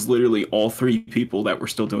anything. It was literally all three people that were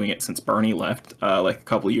still doing it since Bernie left like a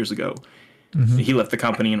couple of years ago. Mm-hmm. He left the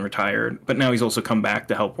company and retired, but now he's also come back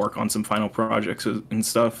to help work on some final projects and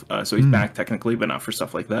stuff. So he's back technically, but not for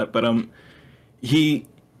stuff like that. But he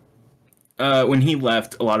when he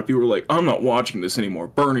left, a lot of people were like, "I'm not watching this anymore.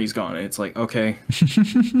 Bernie's gone." And it's like, okay,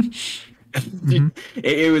 mm-hmm.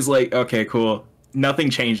 it was like, okay, cool. Nothing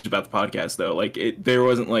changed about the podcast though. Like there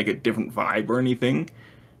wasn't like a different vibe or anything.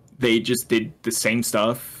 They just did the same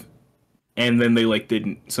stuff, and then they like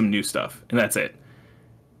did some new stuff, and that's it.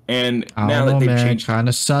 And now that they've changed, kind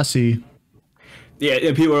of sussy. Yeah,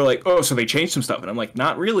 and people are like, "Oh, so they changed some stuff," and I'm like,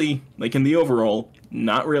 "Not really. Like in the overall,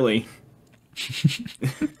 not really."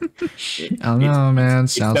 I don't know, man.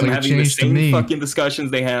 Sounds like it changed to me. The same fucking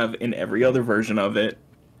discussions they have in every other version of it,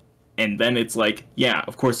 and then it's like, yeah,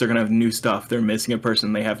 of course they're gonna have new stuff. They're missing a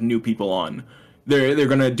person. They have new people on. They're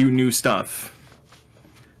gonna do new stuff.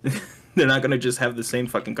 They're not gonna just have the same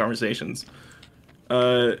fucking conversations.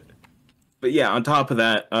 But yeah, on top of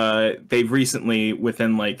that, they've recently,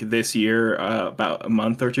 within like this year, about a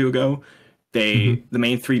month or two ago, the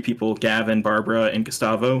main three people, Gavin, Barbara, and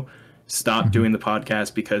Gustavo, stopped doing the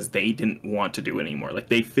podcast because they didn't want to do it anymore. Like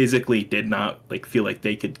they physically did not like feel like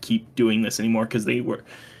they could keep doing this anymore because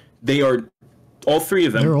they are all three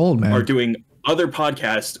of them They're old, man. are doing other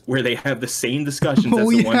podcasts where they have the same discussions as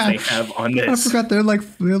Oh the ones yeah, they have on I this. forgot they're like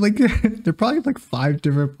they're probably like 5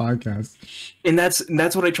 different podcasts. And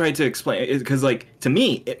that's what I tried to explain, because like to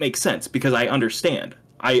me it makes sense because I understand.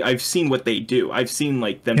 I've seen what they do. I've seen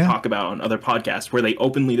like them Yeah. talk about on other podcasts where they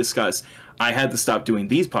openly discuss, I had to stop doing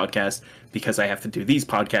these podcasts because I have to do these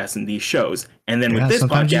podcasts and these shows. And then Yeah, with this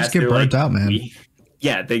sometimes you podcast, just get they're burnt like, out, man.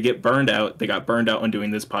 yeah, they get burned out. They got burned out on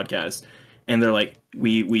doing this podcast. And they're like,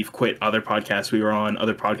 we've quit other podcasts we were on.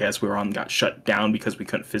 Other podcasts we were on got shut down because we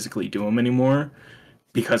couldn't physically do them anymore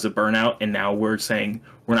because of burnout. And now we're saying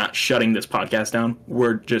we're not shutting this podcast down.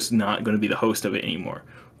 We're just not going to be the host of it anymore.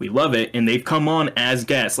 We love it. And they've come on as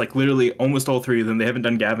guests, like literally almost all three of them. They haven't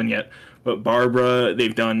done Gavin yet, but Barbara,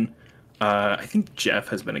 they've done, I think Jeff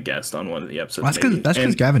has been a guest on one of the episodes. That's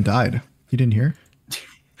because Gavin died. You didn't hear?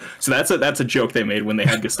 So that's a joke they made when they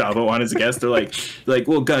had Gustavo on as a guest. They're like,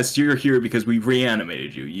 well, Gus, you're here because we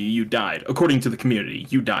reanimated you. You died. According to the community,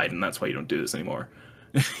 you died, and that's why you don't do this anymore.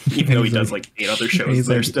 Even though he does like 8 other shows. He's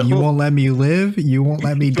There like, still. you won't let me live. You won't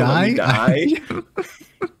let me You won't die. let me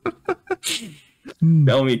die.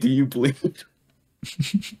 Tell me, do you bleed?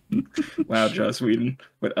 Wow, Joss Whedon,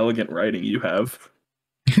 what elegant writing you have.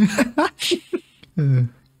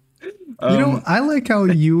 You know, I like how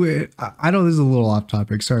you. I know this is a little off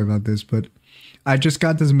topic. Sorry about this, but I just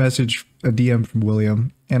got this message, a DM from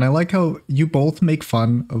William, and I like how you both make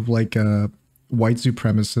fun of like white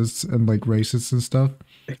supremacists and like racists and stuff,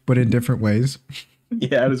 but in different ways.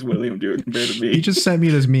 Yeah, how does William do it compared to me? He just sent me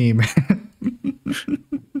this meme.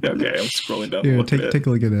 Okay, I'm scrolling down. Here, a little bit. take a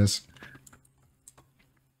look at this.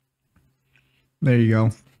 There you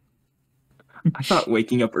go. I thought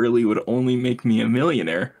waking up early would only make me a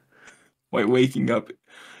millionaire. Why waking up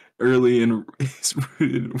early and is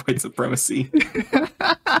rooted in white supremacy?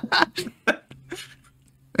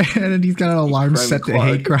 And then he's got an alarm Crime set to Squad.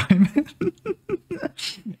 hate crime.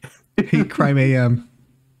 Hate crime AM.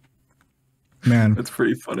 Man, That's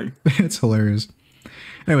pretty funny. it's hilarious.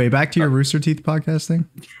 Anyway, back to your Rooster Teeth podcast thing.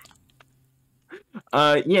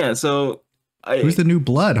 Yeah. So, Who's the new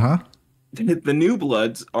blood, huh? the new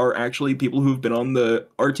bloods are actually people who've been on the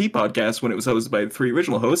RT podcast when it was hosted by the 3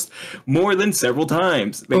 original hosts more than several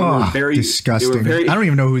times. They were very disgusting. They were very, I don't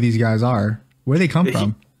even know who these guys are. Where they come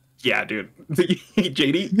from? Yeah, dude.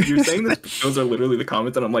 JD, you're saying this? Those are literally the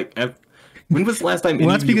comments, and I'm like, when was the last time? Well,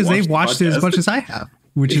 that's because they've watched it as much as I have,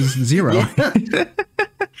 which is 0.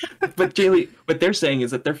 But Jaylee, what they're saying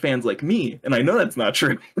is that they're fans like me, and I know that's not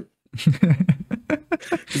true.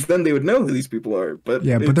 Because then they would know who these people are. But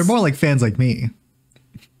Yeah, but they're more like fans like me.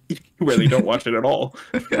 where they don't watch it at all.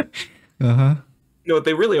 Uh-huh. No, what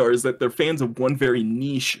they really are is that they're fans of one very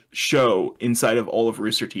niche show inside of all of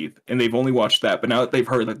Rooster Teeth, and they've only watched that. But now that they've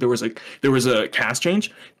heard that there was a cast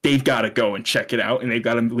change, they've got to go and check it out, and they've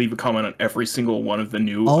got to leave a comment on every single one of the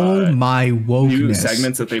new My wokeness. new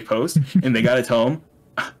segments that they post, and they got to tell them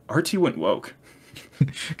RT went woke.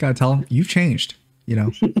 Gotta tell them you've changed. You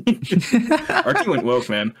know. RT went woke,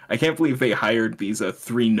 man. I can't believe they hired these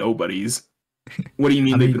 3 nobodies. What do you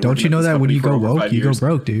mean? I mean, don't you know that when you go woke, you go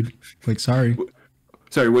broke, dude? Like, sorry.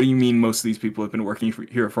 Sorry, what do you mean? Most of these people have been working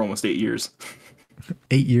here for almost 8 years.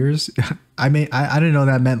 8 years? I mean, I didn't know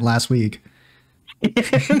that meant last week.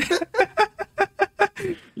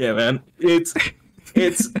 Yeah, man. It's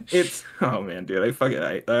oh man, dude.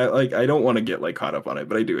 I don't want to get like caught up on it,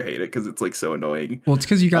 but I do hate it because it's like so annoying. Well, it's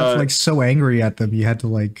because you got like so angry at them. You had to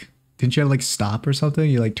like, didn't you have to like stop or something?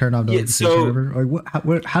 You like turn off notifications or whatever.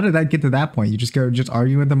 Like, how did that get to that point? You just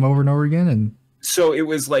argue with them over and over again, and So it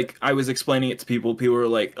was like I was explaining it to people. People were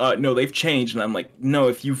like, "No, they've changed," and I'm like, "No,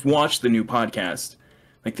 if you've watched the new podcast,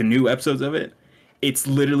 like the new episodes of it, it's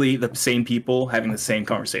literally the same people having the same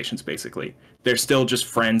conversations. Basically, they're still just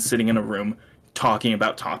friends sitting in a room talking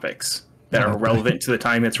about topics that are relevant to the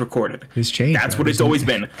time it's recorded. It's changed. That's what it's always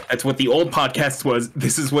been. That's what the old podcast was.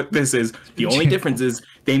 This is what this is. The only difference is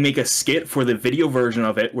they make a skit for the video version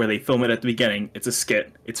of it where they film it at the beginning. It's a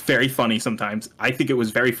skit. It's very funny sometimes. I think it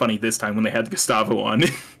was very funny this time when they had Gustavo on.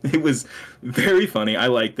 It was very funny. I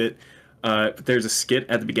liked it. There's a skit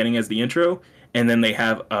at the beginning as the intro, and then they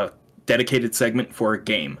have a dedicated segment for a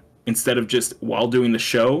game. Instead of just while doing the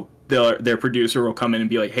show, their producer will come in and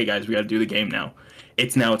be like, "Hey guys, we got to do the game now."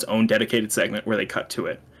 It's now its own dedicated segment where they cut to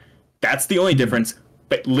it. That's the only difference.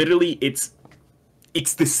 But literally, it's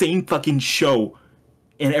the same fucking show,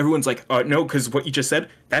 and everyone's like, "No," because what you just said,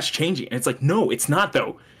 that's changing. And it's like, no, it's not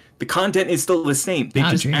though. The content is still the same. They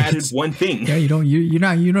just added one thing. Yeah,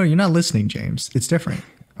 you're not listening, James. It's different.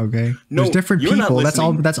 Okay. No, there's different you're not people. That's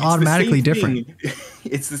all. listening. That's It's the automatically same different. thing.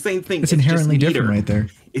 It's the same thing. It's inherently just different neater. right there.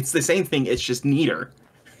 It's the same thing. It's just neater.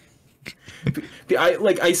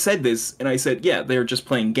 I said this, and I said, yeah, they're just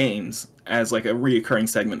playing games as like a reoccurring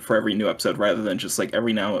segment for every new episode, rather than just like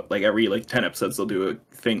every 10 episodes they'll do a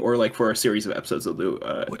thing, or like for a series of episodes they'll do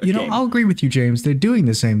a game. I'll agree with you, James. They're doing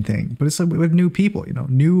the same thing, but it's like with new people.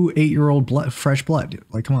 New 8-year-old blood, fresh blood.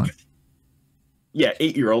 Like, come on. Yeah,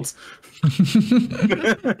 8-year-olds.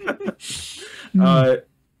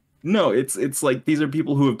 No, it's like these are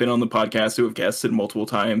people who have been on the podcast, who have guested multiple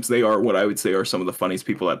times. They are what I would say are some of the funniest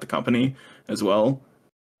people at the company as well.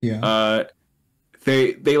 Yeah.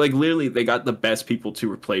 They like literally they got the best people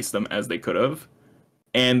to replace them as they could have,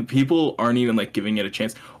 and people aren't even like giving it a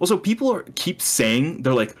chance. Also, people keep saying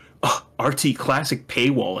they're like, oh, RT Classic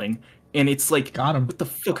paywalling, and it's like, got him. What the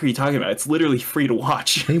fuck are you talking about? It's literally free to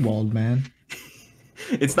watch. Paywalled, man.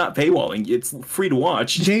 It's not paywalling. It's free to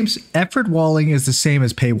watch. James, effort walling is the same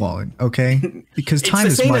as paywalling, okay? Because time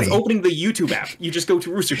is money. It's the same as opening the YouTube app. You just go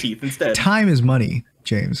to Rooster Teeth instead. Time is money,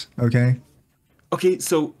 James, okay? Okay,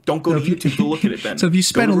 so don't go to YouTube to look at it then. So if you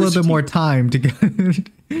spend a little bit more time to go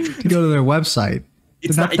to their website,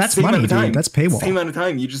 that's money, dude. That's paywall. Same amount of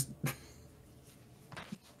time. You just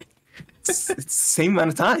it's the same amount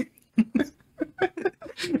of time.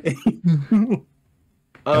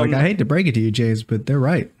 I hate to break it to you, James, but they're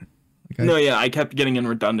right. No, yeah, I kept getting in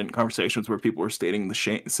redundant conversations where people were stating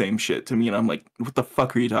the same shit to me, and I'm like, what the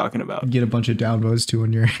fuck are you talking about? You get a bunch of downvotes too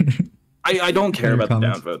on your... I don't care about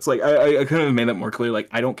comments. The downvotes. Like, I couldn't have made that more clear. Like,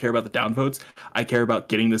 I don't care about the downvotes. I care about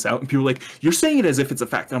getting this out. And people are like, you're saying it as if it's a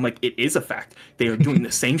fact. And I'm like, it is a fact. They are doing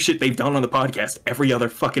the same shit they've done on the podcast every other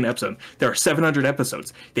fucking episode. There are 700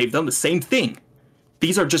 episodes. They've done the same thing.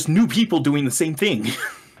 These are just new people doing the same thing.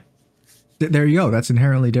 There you go. That's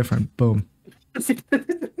inherently different. Boom.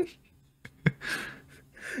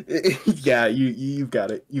 Yeah, you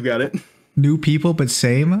got it. You got it. New people, but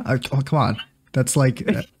same. Oh, come on. That's like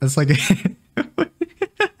that's a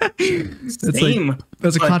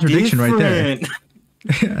contradiction right there.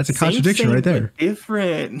 That's a contradiction right there.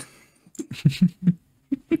 Different.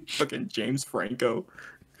 Fucking James Franco.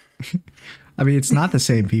 I mean, it's not the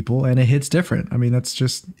same people, and it hits different. I mean, that's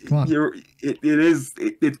just, come on.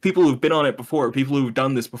 It's people who've been on it before, people who've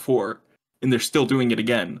done this before, and they're still doing it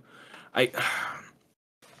again. I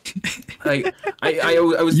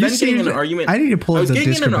was then getting in an argument. I need to pull up the Discord messages. I was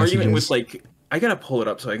getting in an argument with like, I gotta pull it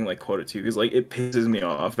up so I can like quote it to you, because like it pisses me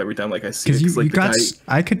off every time like I see it. Because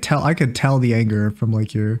I could tell the anger from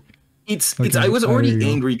like your. I was already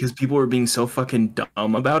angry because people were being so fucking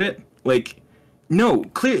dumb about it. Like. No,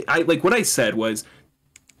 clearly, what I said was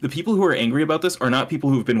the people who are angry about this are not people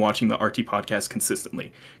who've been watching the RT podcast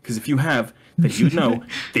consistently. Because if you have, then you'd know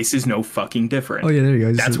this is no fucking different. Oh, yeah, there you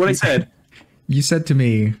go. That's what I said. You said to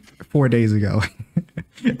me 4 days ago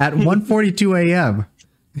at 1:42 a.m.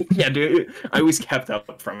 Yeah, dude, I always kept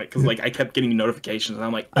up from it because like I kept getting notifications and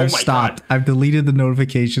I'm like, oh I've my stopped. God. I've deleted the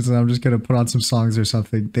notifications and I'm just gonna put on some songs or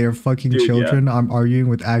something. They are fucking children. Yeah. I'm arguing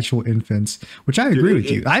with actual infants, which I agree with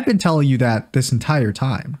you. I've been telling you that this entire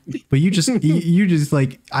time, but you just you just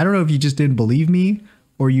like, I don't know if you just didn't believe me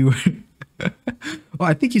or you. Well,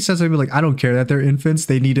 I think you said something like, I don't care that they're infants.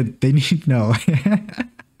 They need no.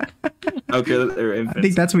 Okay, they're infants. I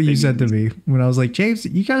think that's what you said to me when I was like, James,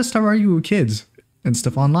 you gotta start arguing with kids and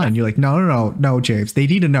stuff online. You're like, no, James, they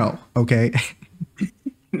need to know, okay?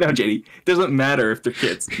 No, JD, it doesn't matter if they're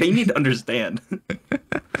kids. They need to understand.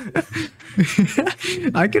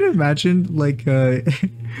 I can imagine like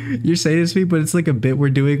you're saying this to me, but it's like a bit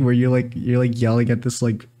we're doing where you're like yelling at this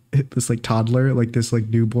toddler, like this like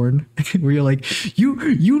newborn, where you're like,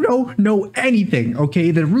 you don't know anything,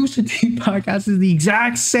 okay? The Rooster Teeth podcast is the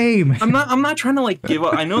exact same. I'm not trying to like give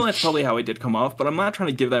up. I know that's probably how I did come off, but I'm not trying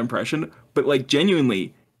to give that impression. But like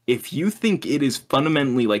genuinely, if you think it is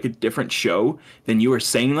fundamentally like a different show, then you are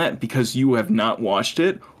saying that because you have not watched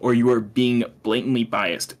it, or you are being blatantly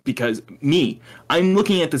biased. Because I'm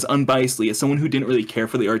looking at this unbiasedly as someone who didn't really care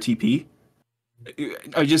for the RTP.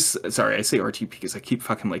 I say RTP because I keep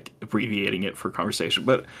fucking like abbreviating it for conversation,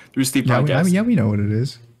 but there's the podcast. We know what it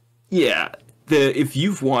is. Yeah, if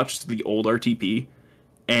you've watched the old RTP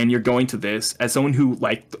and you're going to this as someone who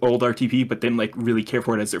liked the old RTP but didn't like really care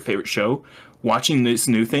for it as their favorite show, watching this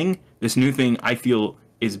new thing I feel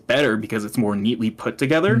is better because it's more neatly put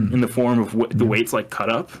together in the form of the way it's like cut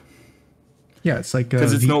up. Yeah, it's like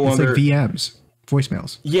it's no longer, it's like VMs,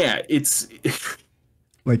 voicemails. Yeah, it's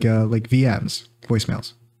like VMs,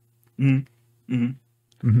 voicemails. Mm-hmm.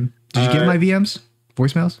 Mm-hmm. Mm-hmm. Did you get my VMs,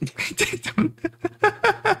 voicemails?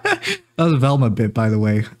 That was a Velma bit, by the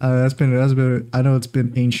way. That's been. I know it's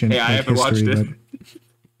been ancient. Yeah, I haven't watched it.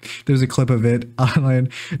 There's a clip of it online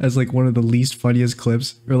as like one of the least funniest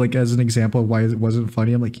clips, or like as an example of why it wasn't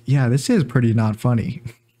funny. I'm like, yeah, this is pretty not funny.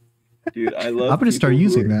 Dude, I I'm love gonna start people who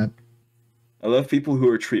using are, that. I love people who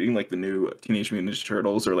are treating like the new Teenage Mutant Ninja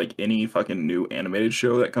Turtles or like any fucking new animated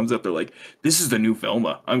show that comes up. They're like, "This is the new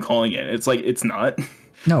Velma." I'm calling it. It's like it's not.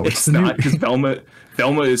 No, it's It's the new. not because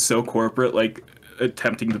Velma is so corporate, like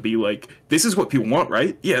attempting to be like, "This is what people want,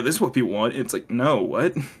 right? Yeah, this is what people want." It's like, no,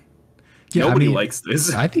 what? Yeah, I Nobody mean, likes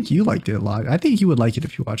this. I think you liked it a lot. I think you would like it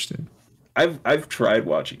if you watched it. I've tried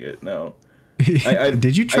watching it. No, I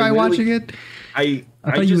Did you I try watching literally it? I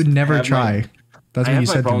I thought you would just never have my try. That's I what you have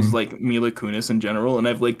my said to problems with me. like Mila Kunis in general, and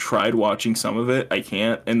I've like tried watching some of it. I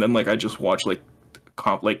can't, and then like I just watch like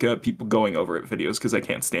people going over it videos because I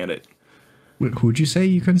can't stand it. Who'd you say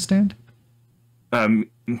you couldn't stand? Um,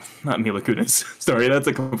 not Mila Kunis. Sorry, that's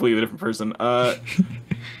a completely different person. Yeah,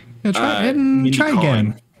 Mindy try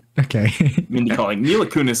again. Kaling. Okay. Mindy Kaling. Mila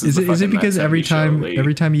Kunis is Is it that because 70s show lady.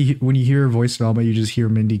 every time when you hear a voice Velma, you just hear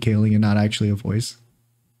Mindy Kaling and not actually a voice?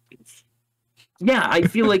 Yeah, I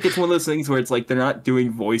feel like it's one of those things where it's like they're not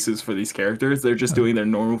doing voices for these characters; they're just doing their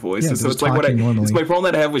normal voices. Yeah, So they're it's like what talking normally. it's my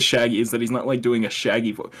problem that I have with Shaggy is that he's not like doing a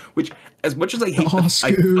Shaggy voice. Which, as much as I hate, I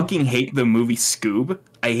Scoob. fucking hate the movie Scoob.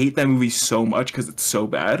 I hate that movie so much because it's so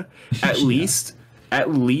bad. At least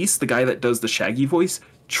the guy that does the Shaggy voice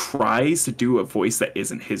tries to do a voice that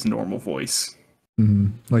isn't his normal voice.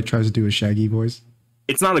 Like tries to do a Shaggy voice.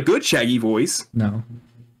 It's not a good Shaggy voice, No,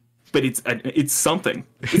 but it's something.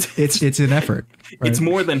 it's an effort. Right? It's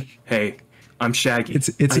more than, hey, I'm Shaggy.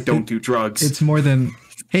 I don't do drugs. It's more than,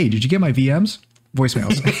 hey, did you get my VMs?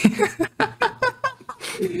 Voicemails.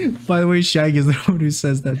 By the way, Shaggy is the one who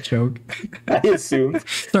says that joke. I assume.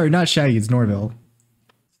 Sorry, not Shaggy, it's Norville.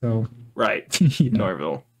 So Right. you know.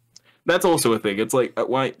 Norville. That's also a thing. It's like,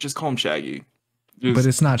 why just call him Shaggy? But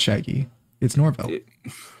it's not Shaggy. It's Norville.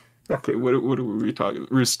 Okay, what are we talking?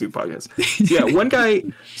 We're a stupid podcast. Yeah, one guy.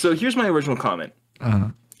 So here's my original comment.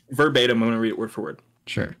 Verbatim, I'm going to read it word for word.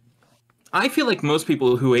 Sure. I feel like most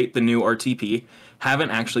people who hate the new RTP haven't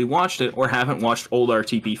actually watched it or haven't watched old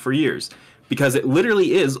RTP for years. Because it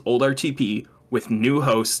literally is old RTP with new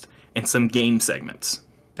host and some game segments.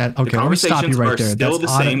 Okay, let me stop you right there. Still the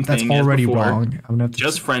same that's thing already as before, wrong. I'm gonna have to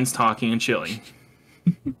just friends talking and chilling.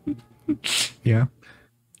 Yeah.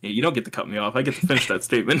 Yeah, you don't get to cut me off. I get to finish that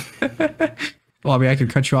statement. Well, I mean, I could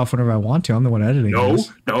cut you off whenever I want to. I'm the one editing.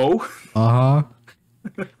 No.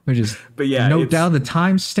 Let me just But yeah, note down the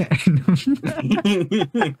timestamp.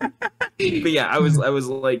 But yeah, I was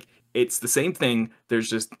like, it's the same thing. There's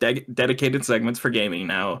just dedicated segments for gaming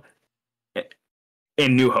now,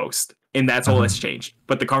 and new host, and that's all that's changed.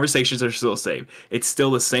 But the conversations are still the same. It's still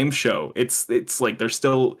the same show. It's like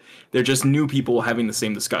they're just new people having the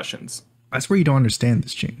same discussions. That's where you don't understand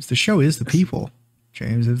this, James. The show is the people,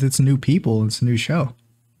 James. If it's new people, it's a new show.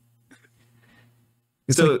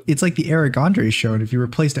 It's like the Eric Andre show, and if you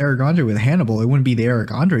replaced Eric Andre with Hannibal, it wouldn't be the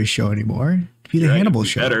Eric Andre show anymore. It'd be the Hannibal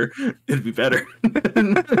show. It'd be better.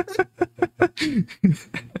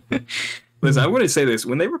 Listen, I want to say this: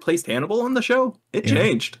 when they replaced Hannibal on the show, it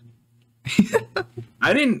changed.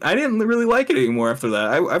 I didn't really like it anymore after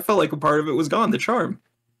that. I felt like a part of it was gone. The charm.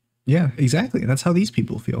 Yeah, exactly. That's how these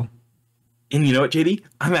people feel. And you know what, JD?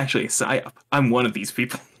 I'm actually a psyop. I'm one of these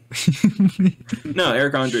people. No,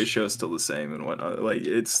 Eric Andre's show is still the same and whatnot. Like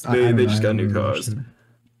they just got a new co-host.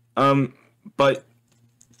 But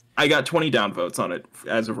I got 20 downvotes on it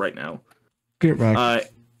as of right now. Get right.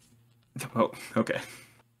 Oh, okay.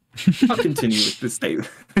 I'll continue with this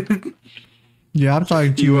statement. Yeah, I'm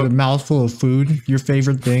talking to you with a mouthful of food. Your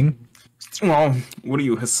favorite thing? Well, what are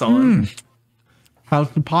you, Hassan?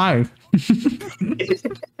 How's the pie?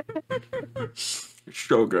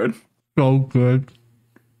 So good. So good.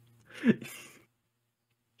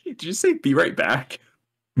 Did you say be right back?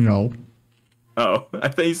 No. Oh, I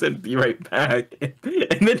thought you said be right back.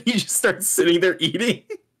 And then he just starts sitting there eating.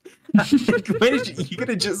 Why did you could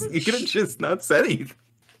have just not said anything.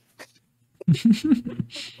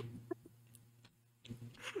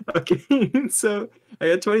 Okay, so I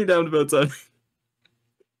got 20 downvotes on.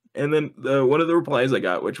 And then one of the replies I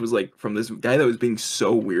got, which was like from this guy that was being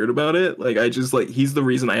so weird about it, like I just like he's the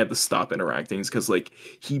reason I had to stop interacting, is because like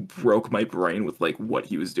he broke my brain with like what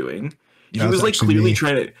he was doing. He was like clearly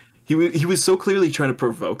trying to he was so clearly trying to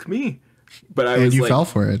provoke me, but I was you like, fell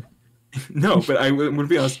for it. No, but I would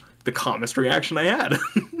be honest, the calmest reaction I had.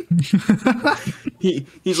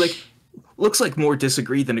 He's like, looks like more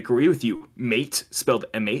disagree than agree with you, mate, spelled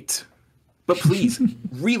M8. But please,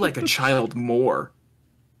 read like a child more.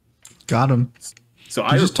 Got him. So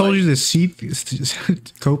I just told you to seethe,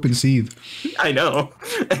 cope and seethe. I know,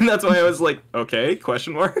 and that's why I was like, okay,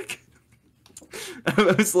 question mark.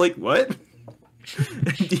 I was like, what?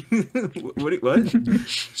 What?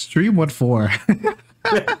 Stream what for?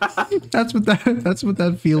 That's what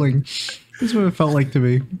that feeling. That's what it felt like to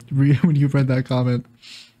me when you read that comment.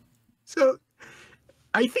 So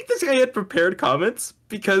I think this guy had prepared comments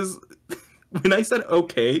because when I said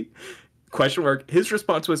okay, question mark, his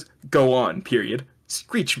response was go on, period.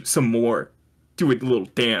 Screech some more. Do a little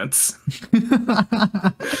dance.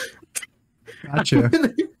 Gotcha.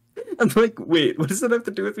 I'm like, wait, what does that have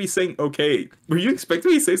to do with me saying okay? Were you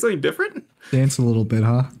expecting me to say something different? Dance a little bit,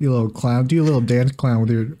 huh? You little clown. Do a little dance clown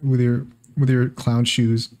with your clown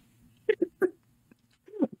shoes.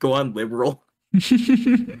 Go on, liberal.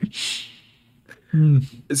 Hmm.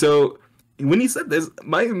 So when he said this,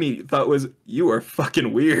 my immediate thought was, you are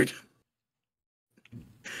fucking weird.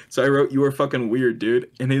 So I wrote, you are fucking weird, dude.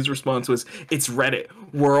 And his response was, it's Reddit.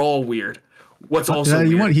 We're all weird. What's also weird?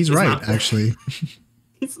 You know what? He's It's right, not- actually.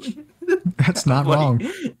 That's not wrong.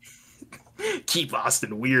 Keep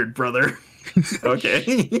Austin weird, brother.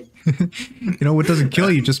 Okay. You know what doesn't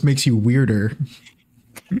kill you just makes you weirder.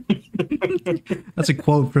 That's a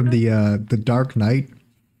quote from the Dark Knight.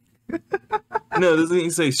 No, doesn't he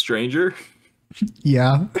say stranger?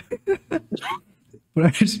 Yeah. But I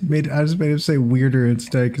just made him say weirder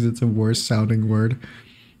instead because it's a worse sounding word.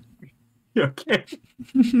 Okay.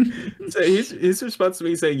 So his response to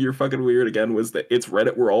me saying you're fucking weird again was that it's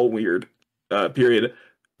Reddit, we're all weird. Period.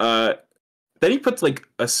 Then he puts like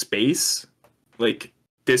a space, like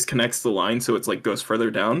disconnects the line so it's like goes further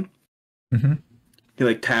down. Mm-hmm. He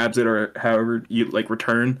like tabs it or however you like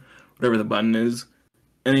return, whatever the button is.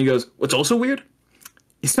 And he goes, what's also weird?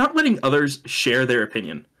 It's not letting others share their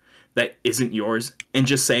opinion that isn't yours and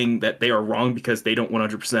just saying that they are wrong because they don't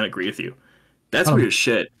 100% agree with you. That's weird as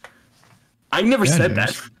shit. I never said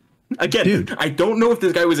that. Again, dude. I don't know if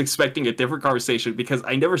this guy was expecting a different conversation because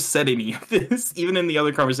I never said any of this. Even in the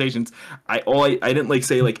other conversations, I didn't like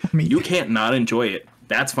say like you can't not enjoy it.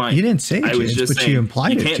 That's fine. You didn't say it, I was just saying you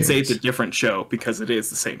implied you can't say it's James. a different show because it is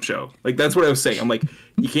the same show. Like that's what I was saying. I'm like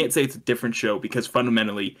you can't say it's a different show because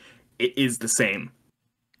fundamentally it is the same.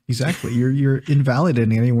 Exactly. You're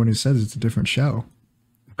invalidating anyone who says it's a different show.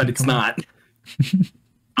 But it's not.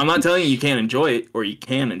 I'm not telling you can't enjoy it or you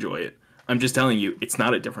can enjoy it. I'm just telling you it's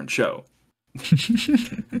not a different show.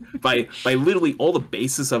 by literally all the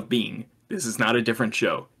basis of being, this is not a different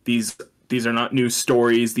show. These are not new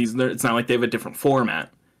stories. It's not like they have a different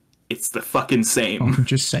format. It's the fucking same. I'm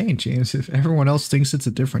just saying, James, if everyone else thinks it's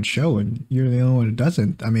a different show and you're the only one who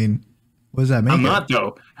doesn't, I mean, what does that make? I'm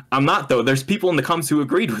not though. There's people in the comments who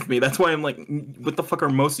agreed with me. That's why I'm like, what the fuck are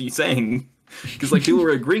most of you saying? Because like people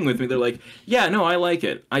were agreeing with me. They're like, yeah, no, I like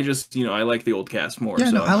it. I just, I like the old cast more. Yeah,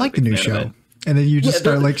 so no, I like the new show. And then you just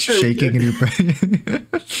start like shaking in your brain.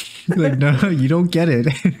 Like, no, you don't get it.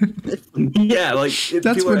 Yeah, like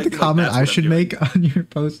that's what the comment I should make on your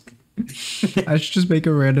post. I should just make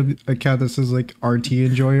a random account that says like RT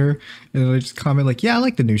Enjoyer, and then I just comment like, yeah, I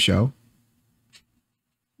like the new show.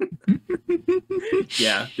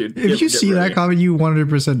 Yeah, dude. If you see that comment, you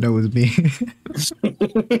 100% know it's me.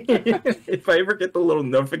 If I ever get the little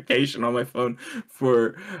notification on my phone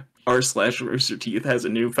for r/Rooster Teeth has a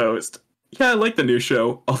new post, yeah, I like the new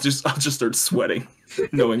show. I'll just start sweating,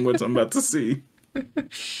 knowing what I'm about to see.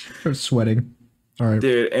 Start sweating. All right,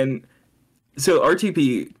 dude. And so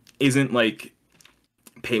RTP isn't like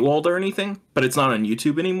paywalled or anything, but it's not on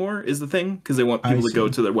YouTube anymore. Is the thing because they want people to go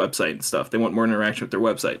to their website and stuff. They want more interaction with their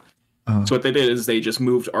website. So what they did is they just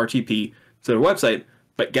moved RTP to their website.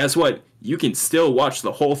 But guess what? You can still watch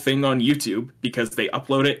the whole thing on YouTube because they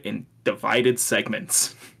upload it in divided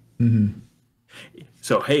segments. Mm-hmm.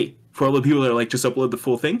 So hey, for all the people that are like just upload the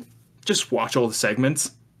full thing, just watch all the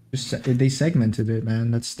segments. They segmented it,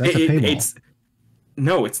 man. That's a paywall.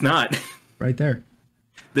 No, it's not. Right there.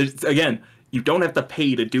 Again, you don't have to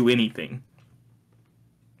pay to do anything.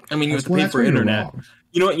 I mean, you have to pay for internet.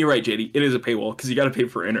 You know what? You're right, JD. It is a paywall because you got to pay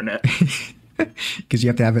for internet. Because you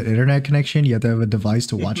have to have an internet connection. You have to have a device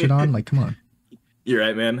to watch it on. Like, come on. You're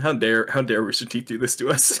right, man. How dare Rooster Teeth do this to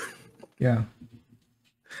us? Yeah.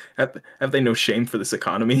 Have they no shame for this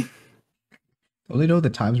economy? Well, they know the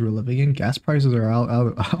times we're living in. Gas prices are out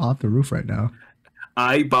off the roof right now.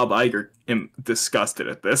 Bob Iger, am disgusted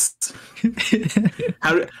at this.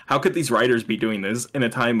 How could these writers be doing this in a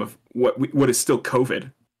time of what is still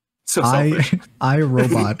COVID? So selfish. I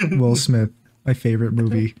Robot, Will Smith, my favorite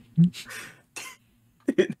movie.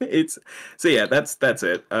 It's so yeah, that's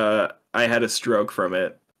it. I had a stroke from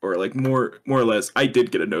it, or like more or less, I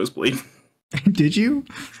did get a nosebleed. Did you?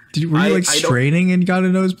 Were you like straining and got a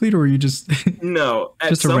nosebleed, or were you just no? At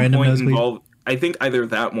just some a random point nosebleed? I think either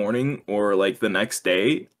that morning or like the next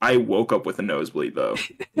day, I woke up with a nosebleed though.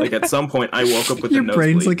 Like at some point, I woke up with Your a nosebleed.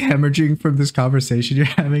 brain's like hemorrhaging from this conversation you're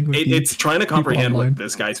having with It's trying to comprehend online. what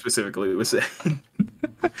this guy specifically was saying.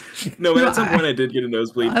 No, but at some point I did get a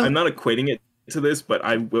nosebleed. I'm not equating it to this, but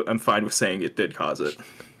I'm fine with saying it did cause it.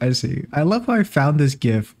 I see. I love how I found this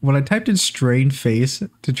GIF when I typed in strained face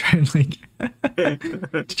to try and like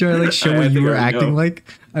show what you were acting like.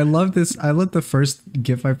 I love this. I love the first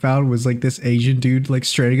GIF I found was like this Asian dude like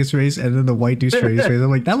straining his face, and then the white dude straining his face. I'm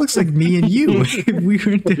like, that looks like me and you. We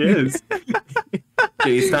were doing it is.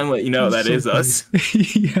 Okay, it's time to let you know that so is funny.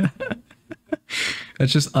 Us. Yeah.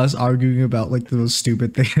 That's just us arguing about like the most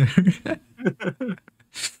stupid thing.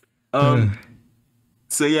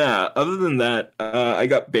 So yeah, other than that, I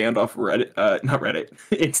got banned off Reddit, not Reddit,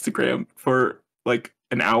 Instagram for like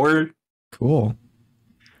an hour. Cool.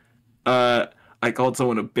 I called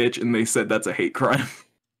someone a bitch and they said that's a hate crime.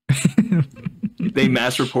 They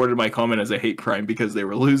mass reported my comment as a hate crime because they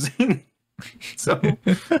were losing. So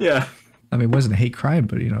yeah. I mean, it wasn't a hate crime,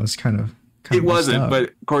 but you know, it's kind of it wasn't,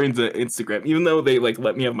 but according to Instagram, even though they like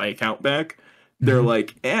let me have my account back, they're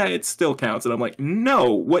like, it still counts. And I'm like,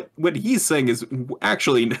 no, what he's saying is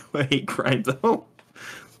actually no hate crime, though.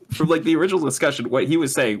 For like the original discussion, what he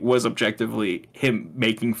was saying was objectively him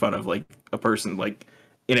making fun of like a person like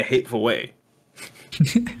in a hateful way.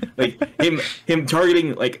 Like him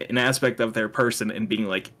targeting like an aspect of their person and being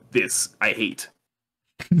like, this I hate.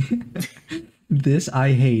 This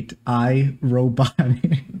I hate. I robot.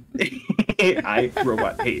 I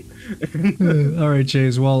robot hate. All right,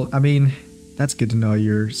 Chase. Well, I mean, that's good to know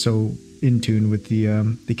you're so in tune with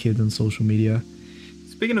the kids on social media.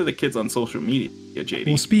 Speaking of the kids on social media, JD.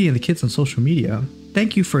 Well, speaking of the kids on social media,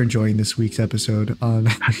 thank you for enjoying this week's episode on...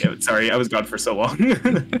 Sorry, I was gone for so long. We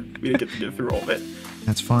didn't get to get through all of it.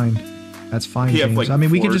 That's fine. That's fine, James. Like, I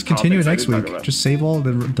mean, we can just continue next week. Just save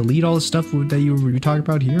delete all the stuff that you talk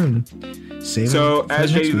about here and save it. So,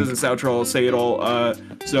 as JD does this outro, I'll say it all.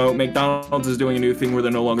 So, McDonald's is doing a new thing where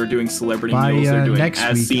they're no longer doing celebrity meals. They're doing next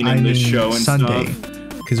as week, seen in this show and Sunday. Stuff.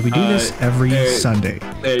 Because we do this every Sunday.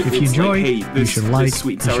 If you enjoy, you should like,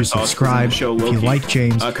 you should subscribe. If you like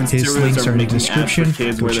James, his links are in the description.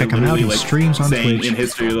 Go check him out. He streams on Twitch. In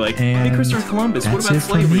history, like, and hey, Christopher Columbus, what about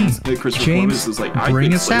slavery? Christopher James, Columbus is like, I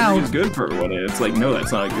bring think us slavery out. is good for everyone. It's like, no,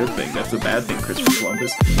 that's not a good thing. That's a bad thing, Christopher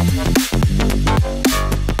Columbus.